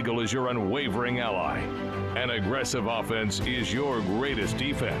 Quantum Legal is your unwavering ally. An aggressive offense is your greatest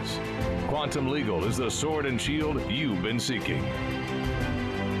defense. Quantum Legal is the sword and shield you've been seeking.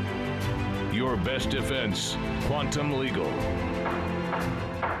 Your best defense, Quantum Legal.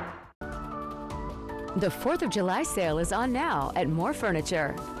 The 4th of July sale is on now at More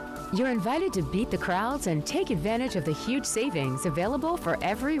Furniture. You're invited to beat the crowds and take advantage of the huge savings available for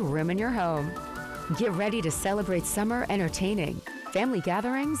every room in your home. Get ready to celebrate summer entertaining, family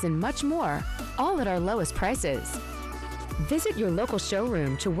gatherings, and much more, all at our lowest prices. Visit your local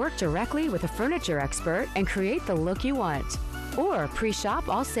showroom to work directly with a furniture expert and create the look you want. Or pre-shop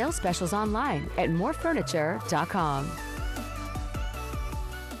all sales specials online at morefurniture.com.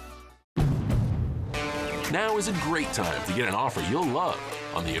 Now is a great time to get an offer you'll love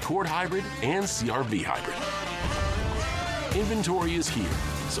on the Accord Hybrid and CR-V Hybrid. Inventory is here,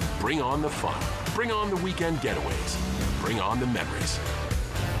 so bring on the fun. Bring on the weekend getaways. Bring on the memories.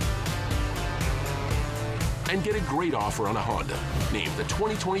 And get a great offer on a Honda, named the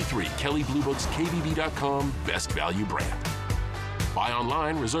 2023 Kelley Blue Book's KBB.com Best Value Brand. Buy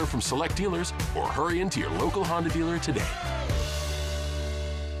online, reserve from select dealers, or hurry into your local Honda dealer today.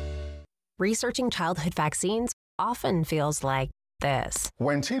 Researching childhood vaccines often feels like this.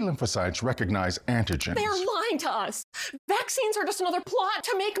 When T lymphocytes recognize antigens. They're lying to us. Vaccines are just another plot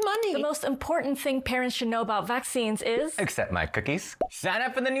to make money. The most important thing parents should know about vaccines is... Accept my cookies. Sign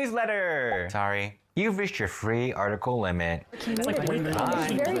up for the newsletter. Sorry, you've reached your free article limit.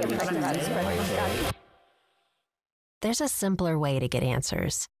 There's a simpler way to get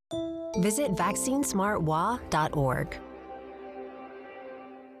answers. Visit vaccinesmartwa.org.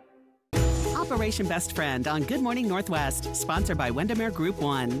 Operation Best Friend on Good Morning Northwest, sponsored by Windermere Group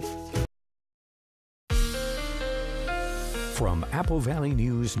 1. From Apple Valley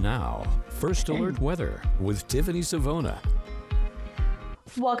News Now, First Alert Weather with Tiffany Savona.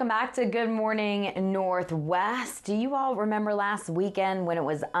 Welcome back to Good Morning Northwest. Do you all remember last weekend when it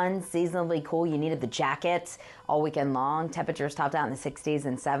was unseasonably cool? You needed the jacket all weekend long. Temperatures topped out in the 60s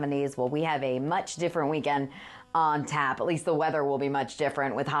and 70s. Well, we have a much different weekend on tap. At least the weather will be much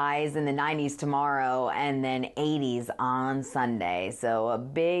different, with highs in the 90s tomorrow and then 80s on Sunday. So a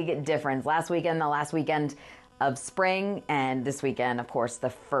big difference. Last weekend, the last weekend of spring, and this weekend, of course, the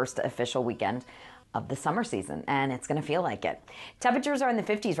first official weekend of the summer season, and it's going to feel like it. Temperatures are in the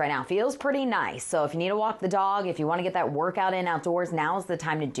 50s right now. Feels pretty nice. So if you need to walk the dog, if you want to get that workout in outdoors, now's the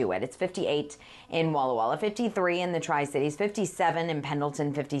time to do it. It's 58 in Walla Walla, 53 in the Tri-Cities, 57 in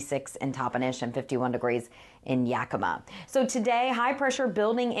Pendleton, 56 in Toppenish, and 51 degrees in Yakima. So today, high pressure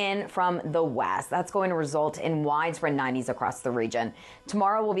building in from the west. That's going to result in widespread 90s across the region.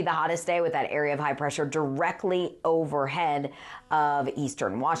 Tomorrow will be the hottest day with that area of high pressure directly overhead of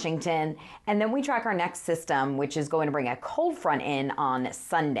eastern Washington. And then we track our next system, which is going to bring a cold front in on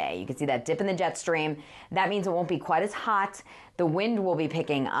Sunday. You can see that dip in the jet stream. That means it won't be quite as hot. The wind will be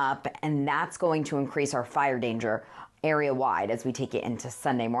picking up, and that's going to increase our fire danger area-wide as we take it into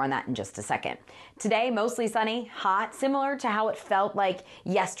Sunday. More on that in just a second. Today, mostly sunny, hot, similar to how it felt like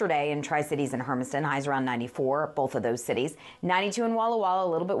yesterday in Tri-Cities and Hermiston. Highs around 94, both of those cities. 92 in Walla Walla, a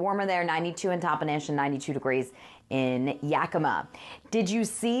little bit warmer there. 92 in Toppenish and 92 degrees in Yakima. Did you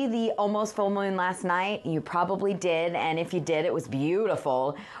see the almost full moon last night? You probably did, and if you did, it was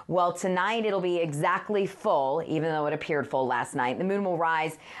beautiful. Well, tonight it'll be exactly full, even though it appeared full last night. The moon will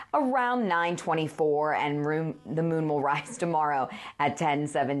rise around 9:24, and the moon will rise tomorrow at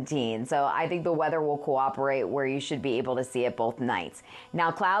 10:17. So I think the weather will cooperate where you should be able to see it both nights.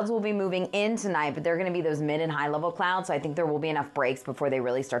 Now, clouds will be moving in tonight, but they're going to be those mid and high level clouds, so I think there will be enough breaks before they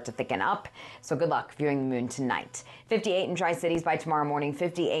really start to thicken up. So good luck viewing the moon tonight. 58 in Tri-Cities by tomorrow morning,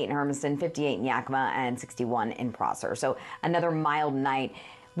 58 in Hermiston, 58 in Yakima, and 61 in Prosser. So another mild night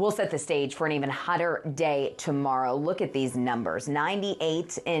We'll set the stage for an even hotter day tomorrow. Look at these numbers.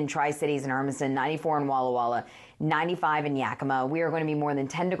 98 in Tri-Cities and Hermiston, 94 in Walla Walla, 95 in Yakima. We are going to be more than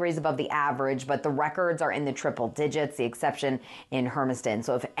 10 degrees above the average, but the records are in the triple digits, the exception in Hermiston.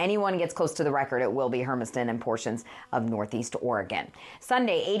 So if anyone gets close to the record, it will be Hermiston and portions of Northeast Oregon.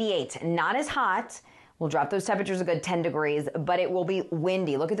 Sunday, 88, not as hot. We'll drop those temperatures a good 10 degrees, but it will be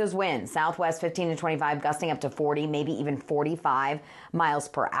windy. Look at those winds. Southwest 15 to 25, gusting up to 40, maybe even 45 miles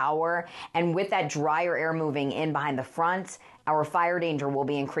per hour. And with that drier air moving in behind the front, our fire danger will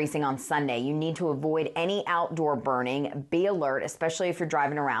be increasing on Sunday. You need to avoid any outdoor burning. Be alert, especially if you're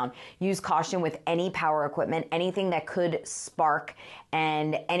driving around. Use caution with any power equipment, anything that could spark,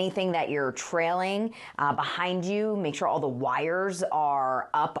 and anything that you're trailing behind you. Make sure all the wires are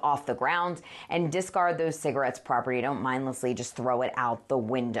up off the ground, and discard those cigarettes properly. Don't mindlessly just throw it out the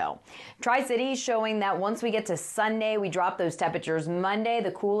window. Tri-Cities showing that once we get to Sunday, we drop those temperatures. Monday,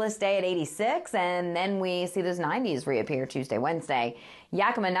 the coolest day at 86, and then we see those 90s reappear Tuesday, Wednesday.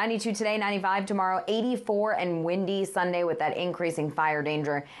 Yakima, 92 today, 95 tomorrow, 84 and windy Sunday with that increasing fire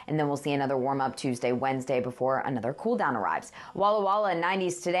danger. And then we'll see another warm up Tuesday, Wednesday before another cool down arrives. Walla Walla,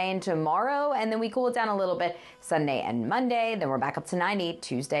 90s today and tomorrow. And then we cool it down a little bit Sunday and Monday. Then we're back up to 90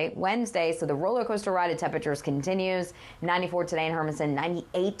 Tuesday, Wednesday. So the roller coaster ride of temperatures continues. 94 today in Hermiston,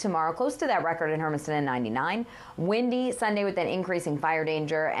 98 tomorrow, close to that record in Hermiston and 99. Windy Sunday with that increasing fire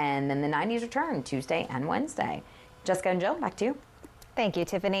danger. And then the 90s return Tuesday and Wednesday. Jessica and Jill, back to you. Thank you,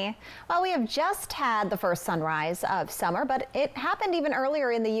 Tiffany. Well, we have just had the first sunrise of summer, but it happened even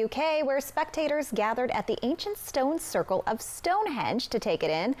earlier in the UK, where spectators gathered at the ancient stone circle of Stonehenge to take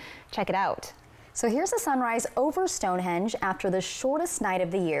it in. Check it out. So here's a sunrise over Stonehenge after the shortest night of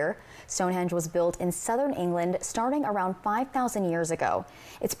the year. Stonehenge was built in southern England starting around 5,000 years ago.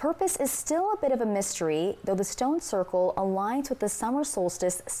 Its purpose is still a bit of a mystery, though the stone circle aligns with the summer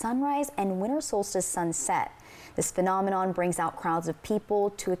solstice sunrise and winter solstice sunset. This phenomenon brings out crowds of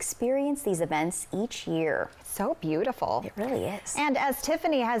people to experience these events each year. So beautiful. It really is. And as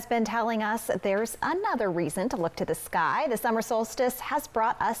Tiffany has been telling us, there's another reason to look to the sky. The summer solstice has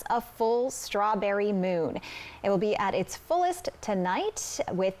brought us a full strawberry moon. It will be at its fullest tonight,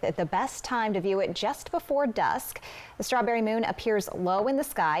 with the best time to view it just before dusk. The strawberry moon appears low in the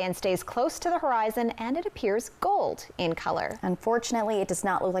sky and stays close to the horizon, and it appears gold in color. Unfortunately, it does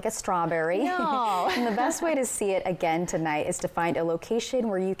not look like a strawberry. No. And the best way to see it again tonight is to find a location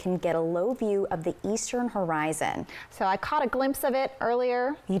where you can get a low view of the eastern horizon. So I caught a glimpse of it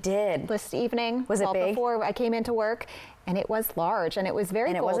earlier. You did. This evening. Was it big? Before I came into work. And it was large, and it was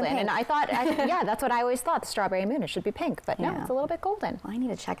very golden. And I thought, yeah, that's what I always thought, the strawberry moon. It should be pink, but no, it's a little bit golden. Well, I need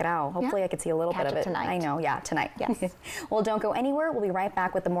to check it out. Hopefully I can see a little bit of it tonight. I know, yeah, tonight. Yes. Well, don't go anywhere. We'll be right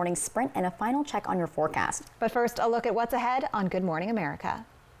back with the morning sprint and a final check on your forecast. But first, a look at what's ahead on Good Morning America.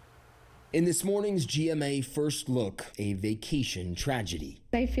 In this morning's GMA First Look, a vacation tragedy.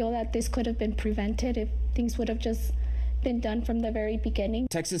 I feel that this could have been prevented if things would have just been done from the very beginning.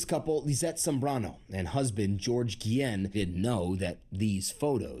 Texas couple Lisette Zambrano and husband George Guillen didn't know that these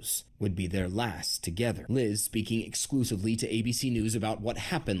photos would be their last together. Liz speaking exclusively to ABC News about what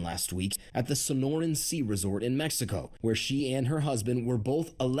happened last week at the Sonoran Sea Resort in Mexico, where she and her husband were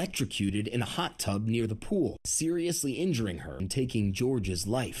both electrocuted in a hot tub near the pool, seriously injuring her and taking George's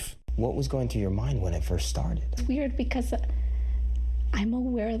life. What was going through your mind when it first started? It's weird because I'm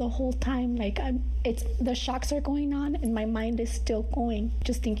aware the whole time, like the shocks are going on and my mind is still going,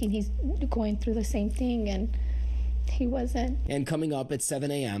 just thinking he's going through the same thing, and he wasn't. And coming up at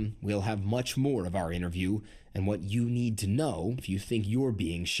 7 a.m., we'll have much more of our interview and what you need to know if you think you're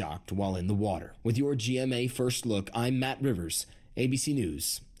being shocked while in the water. With your GMA First Look, I'm Matt Rivers, ABC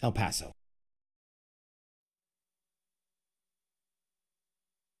News, El Paso.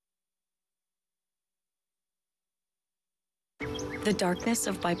 The darkness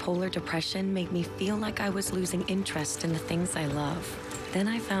of bipolar depression made me feel like I was losing interest in the things I love. Then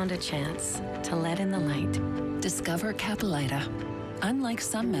I found a chance to let in the light. Discover Caplyta. Unlike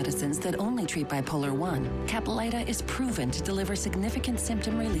some medicines that only treat bipolar 1, Caplyta is proven to deliver significant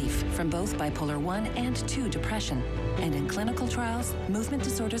symptom relief from both bipolar 1 and 2 depression. And in clinical trials, movement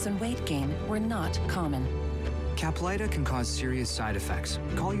disorders and weight gain were not common. Caplyta can cause serious side effects.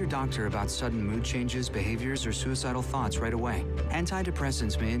 Call your doctor about sudden mood changes, behaviors, or suicidal thoughts right away.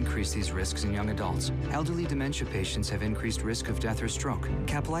 Antidepressants may increase these risks in young adults. Elderly dementia patients have increased risk of death or stroke.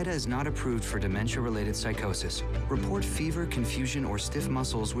 Caplyta is not approved for dementia-related psychosis. Report fever, confusion, or stiff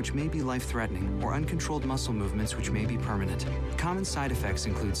muscles which may be life-threatening, or uncontrolled muscle movements which may be permanent. Common side effects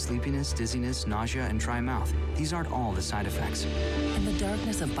include sleepiness, dizziness, nausea, and dry mouth. These aren't all the side effects. In the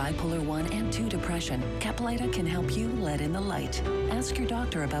darkness of bipolar 1 and 2 depression, Caplyta can help you let in the light. Ask your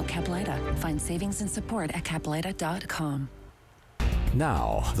doctor about Caplyta. Find savings and support at caplyta.com.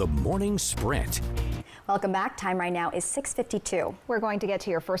 Now, the morning sprint. Welcome back. Time right now is 6:52. We're going to get to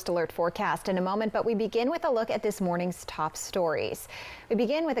your first alert forecast in a moment, but we begin with a look at this morning's top stories. We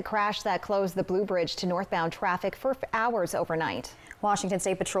begin with a crash that closed the Blue Bridge to northbound traffic for hours overnight. Washington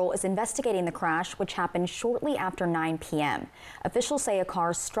State Patrol is investigating the crash, which happened shortly after 9 p.m. Officials say a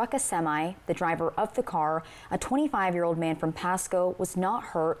car struck a semi. The driver of the car, a 25-year-old man from Pasco, was not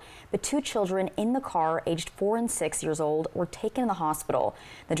hurt, but 2 children in the car, aged 4 and 6 years old, were taken to the hospital.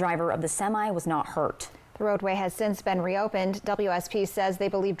 The driver of the semi was not hurt. The roadway has since been reopened. WSP says they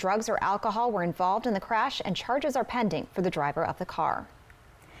believe drugs or alcohol were involved in the crash, and charges are pending for the driver of the car.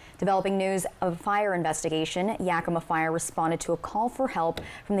 Developing news of a fire investigation. Yakima Fire responded to a call for help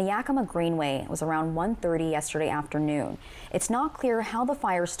from the Yakima Greenway. It was around 1:30 yesterday afternoon. It's not clear how the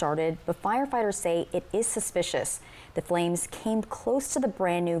fire started, but firefighters say it is suspicious. The flames came close to the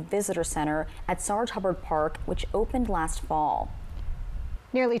brand new visitor center at Sarge Hubbard Park, which opened last fall.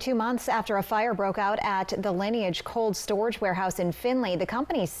 Nearly 2 months after a fire broke out at the Lineage cold storage warehouse in Findlay, the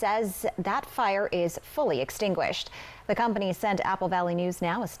company says that fire is fully extinguished. The company sent Apple Valley News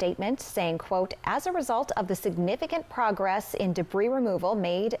Now a statement saying, quote, as a result of the significant progress in debris removal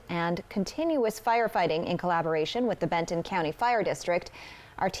made and continuous firefighting in collaboration with the Benton County Fire District,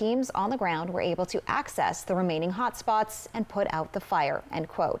 our teams on the ground were able to access the remaining hotspots and put out the fire, end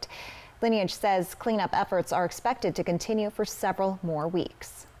quote. Lineage says cleanup efforts are expected to continue for several more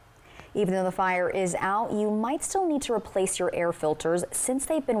weeks. Even though the fire is out, you might still need to replace your air filters since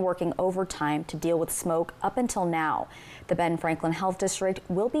they've been working overtime to deal with smoke up until now. The Ben Franklin Health District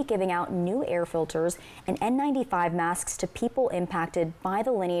will be giving out new air filters and N95 masks to people impacted by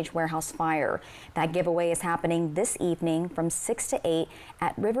the Lineage warehouse fire. That giveaway is happening this evening from 6 to 8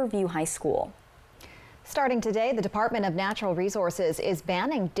 at Riverview High School. Starting today, the Department of Natural Resources is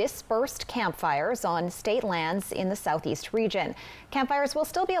banning dispersed campfires on state lands in the southeast region. Campfires will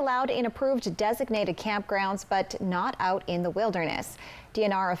still be allowed in approved designated campgrounds, but not out in the wilderness.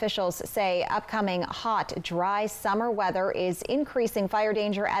 DNR officials say upcoming hot, dry summer weather is increasing fire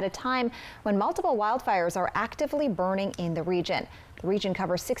danger at a time when multiple wildfires are actively burning in the region. The region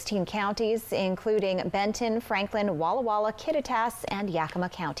covers 16 counties, including Benton, Franklin, Walla Walla, Kittitas, and Yakima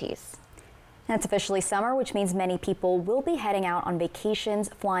counties. It's officially summer, which means many people will be heading out on vacations,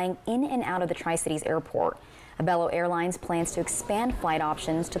 flying in and out of the Tri-Cities airport. Abello Airlines plans to expand flight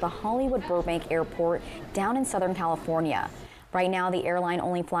options to the Hollywood Burbank Airport down in Southern California. Right now, the airline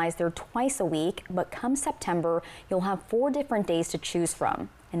only flies there twice a week, but come September, you'll have 4 different days to choose from.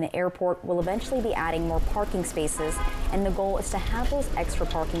 And the airport will eventually be adding more parking spaces, and the goal is to have those extra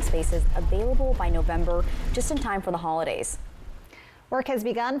parking spaces available by November, just in time for the holidays. Work has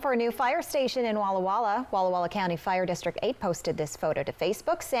begun for a new fire station in Walla Walla. Walla Walla County Fire District 8 posted this photo to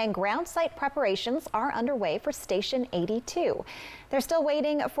Facebook saying ground site preparations are underway for Station 82. They're still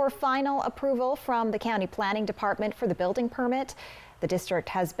waiting for final approval from the County Planning Department for the building permit. The district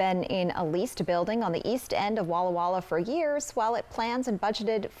has been in a leased building on the east end of Walla Walla for years while it plans and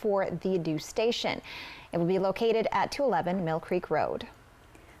budgeted for the new station. It will be located at 211 Mill Creek Road.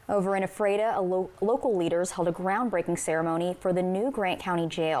 Over in Ephrata, local leaders held a groundbreaking ceremony for the new Grant County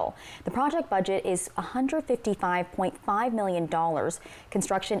Jail. The project budget is $155.5 million.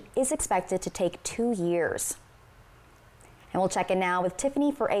 Construction is expected to take 2 years. And we'll check in now with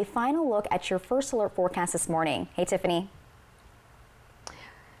Tiffany for a final look at your first alert forecast this morning. Hey, Tiffany.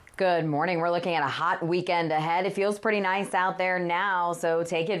 Good morning. We're looking at a hot weekend ahead. It feels pretty nice out there now, so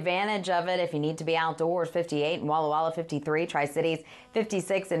take advantage of it if you need to be outdoors. 58 in Walla Walla, 53, Tri-Cities,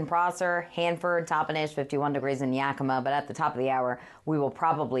 56 in Prosser, Hanford, Toppenish, 51 degrees in Yakima. But at the top of the hour, we will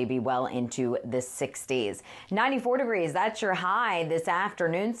probably be well into the 60s. 94 degrees, that's your high this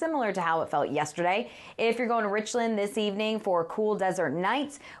afternoon, similar to how it felt yesterday. If you're going to Richland this evening for cool desert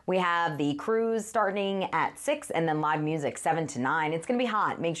nights, we have the cruise starting at 6 and then live music 7 to 9. It's going to be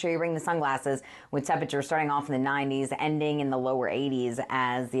hot. Make sure you bring the sunglasses, with temperatures starting off in the 90s, ending in the lower 80s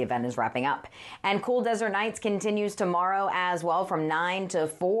as the event is wrapping up. And cool desert nights continues tomorrow as well from 9 to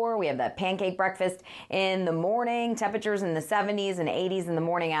 4. We have that pancake breakfast in the morning, temperatures in the 70s and 80s in the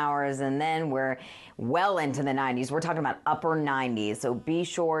morning hours, and then we're well into the 90s. We're talking about upper 90s, so be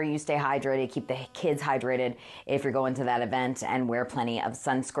sure you stay hydrated, keep the kids hydrated if you're going to that event, and wear plenty of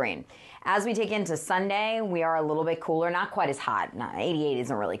sunscreen. As we take into Sunday, we are a little bit cooler, not quite as hot. 88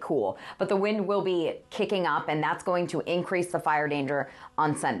 isn't really really cool. But the wind will be kicking up, and that's going to increase the fire danger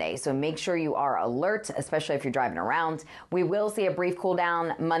on Sunday. So make sure you are alert, especially if you're driving around. We will see a brief cool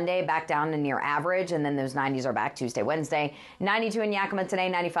down Monday, back down to near average, and then those 90s are back Tuesday, Wednesday. 92 in Yakima today,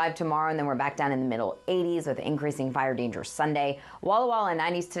 95 tomorrow, and then we're back down in the middle 80s with increasing fire danger Sunday. Walla Walla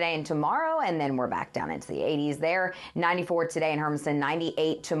 90s today and tomorrow, and then we're back down into the 80s there. 94 today in Hermiston,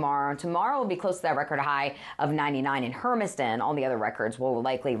 98 tomorrow. Tomorrow will be close to that record high of 99 in Hermiston. All the other records will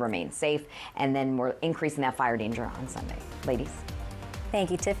likely remain safe, and then we're increasing that fire danger on Sunday. Ladies. Thank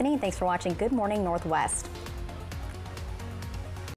you, Tiffany. Thanks for watching Good Morning Northwest.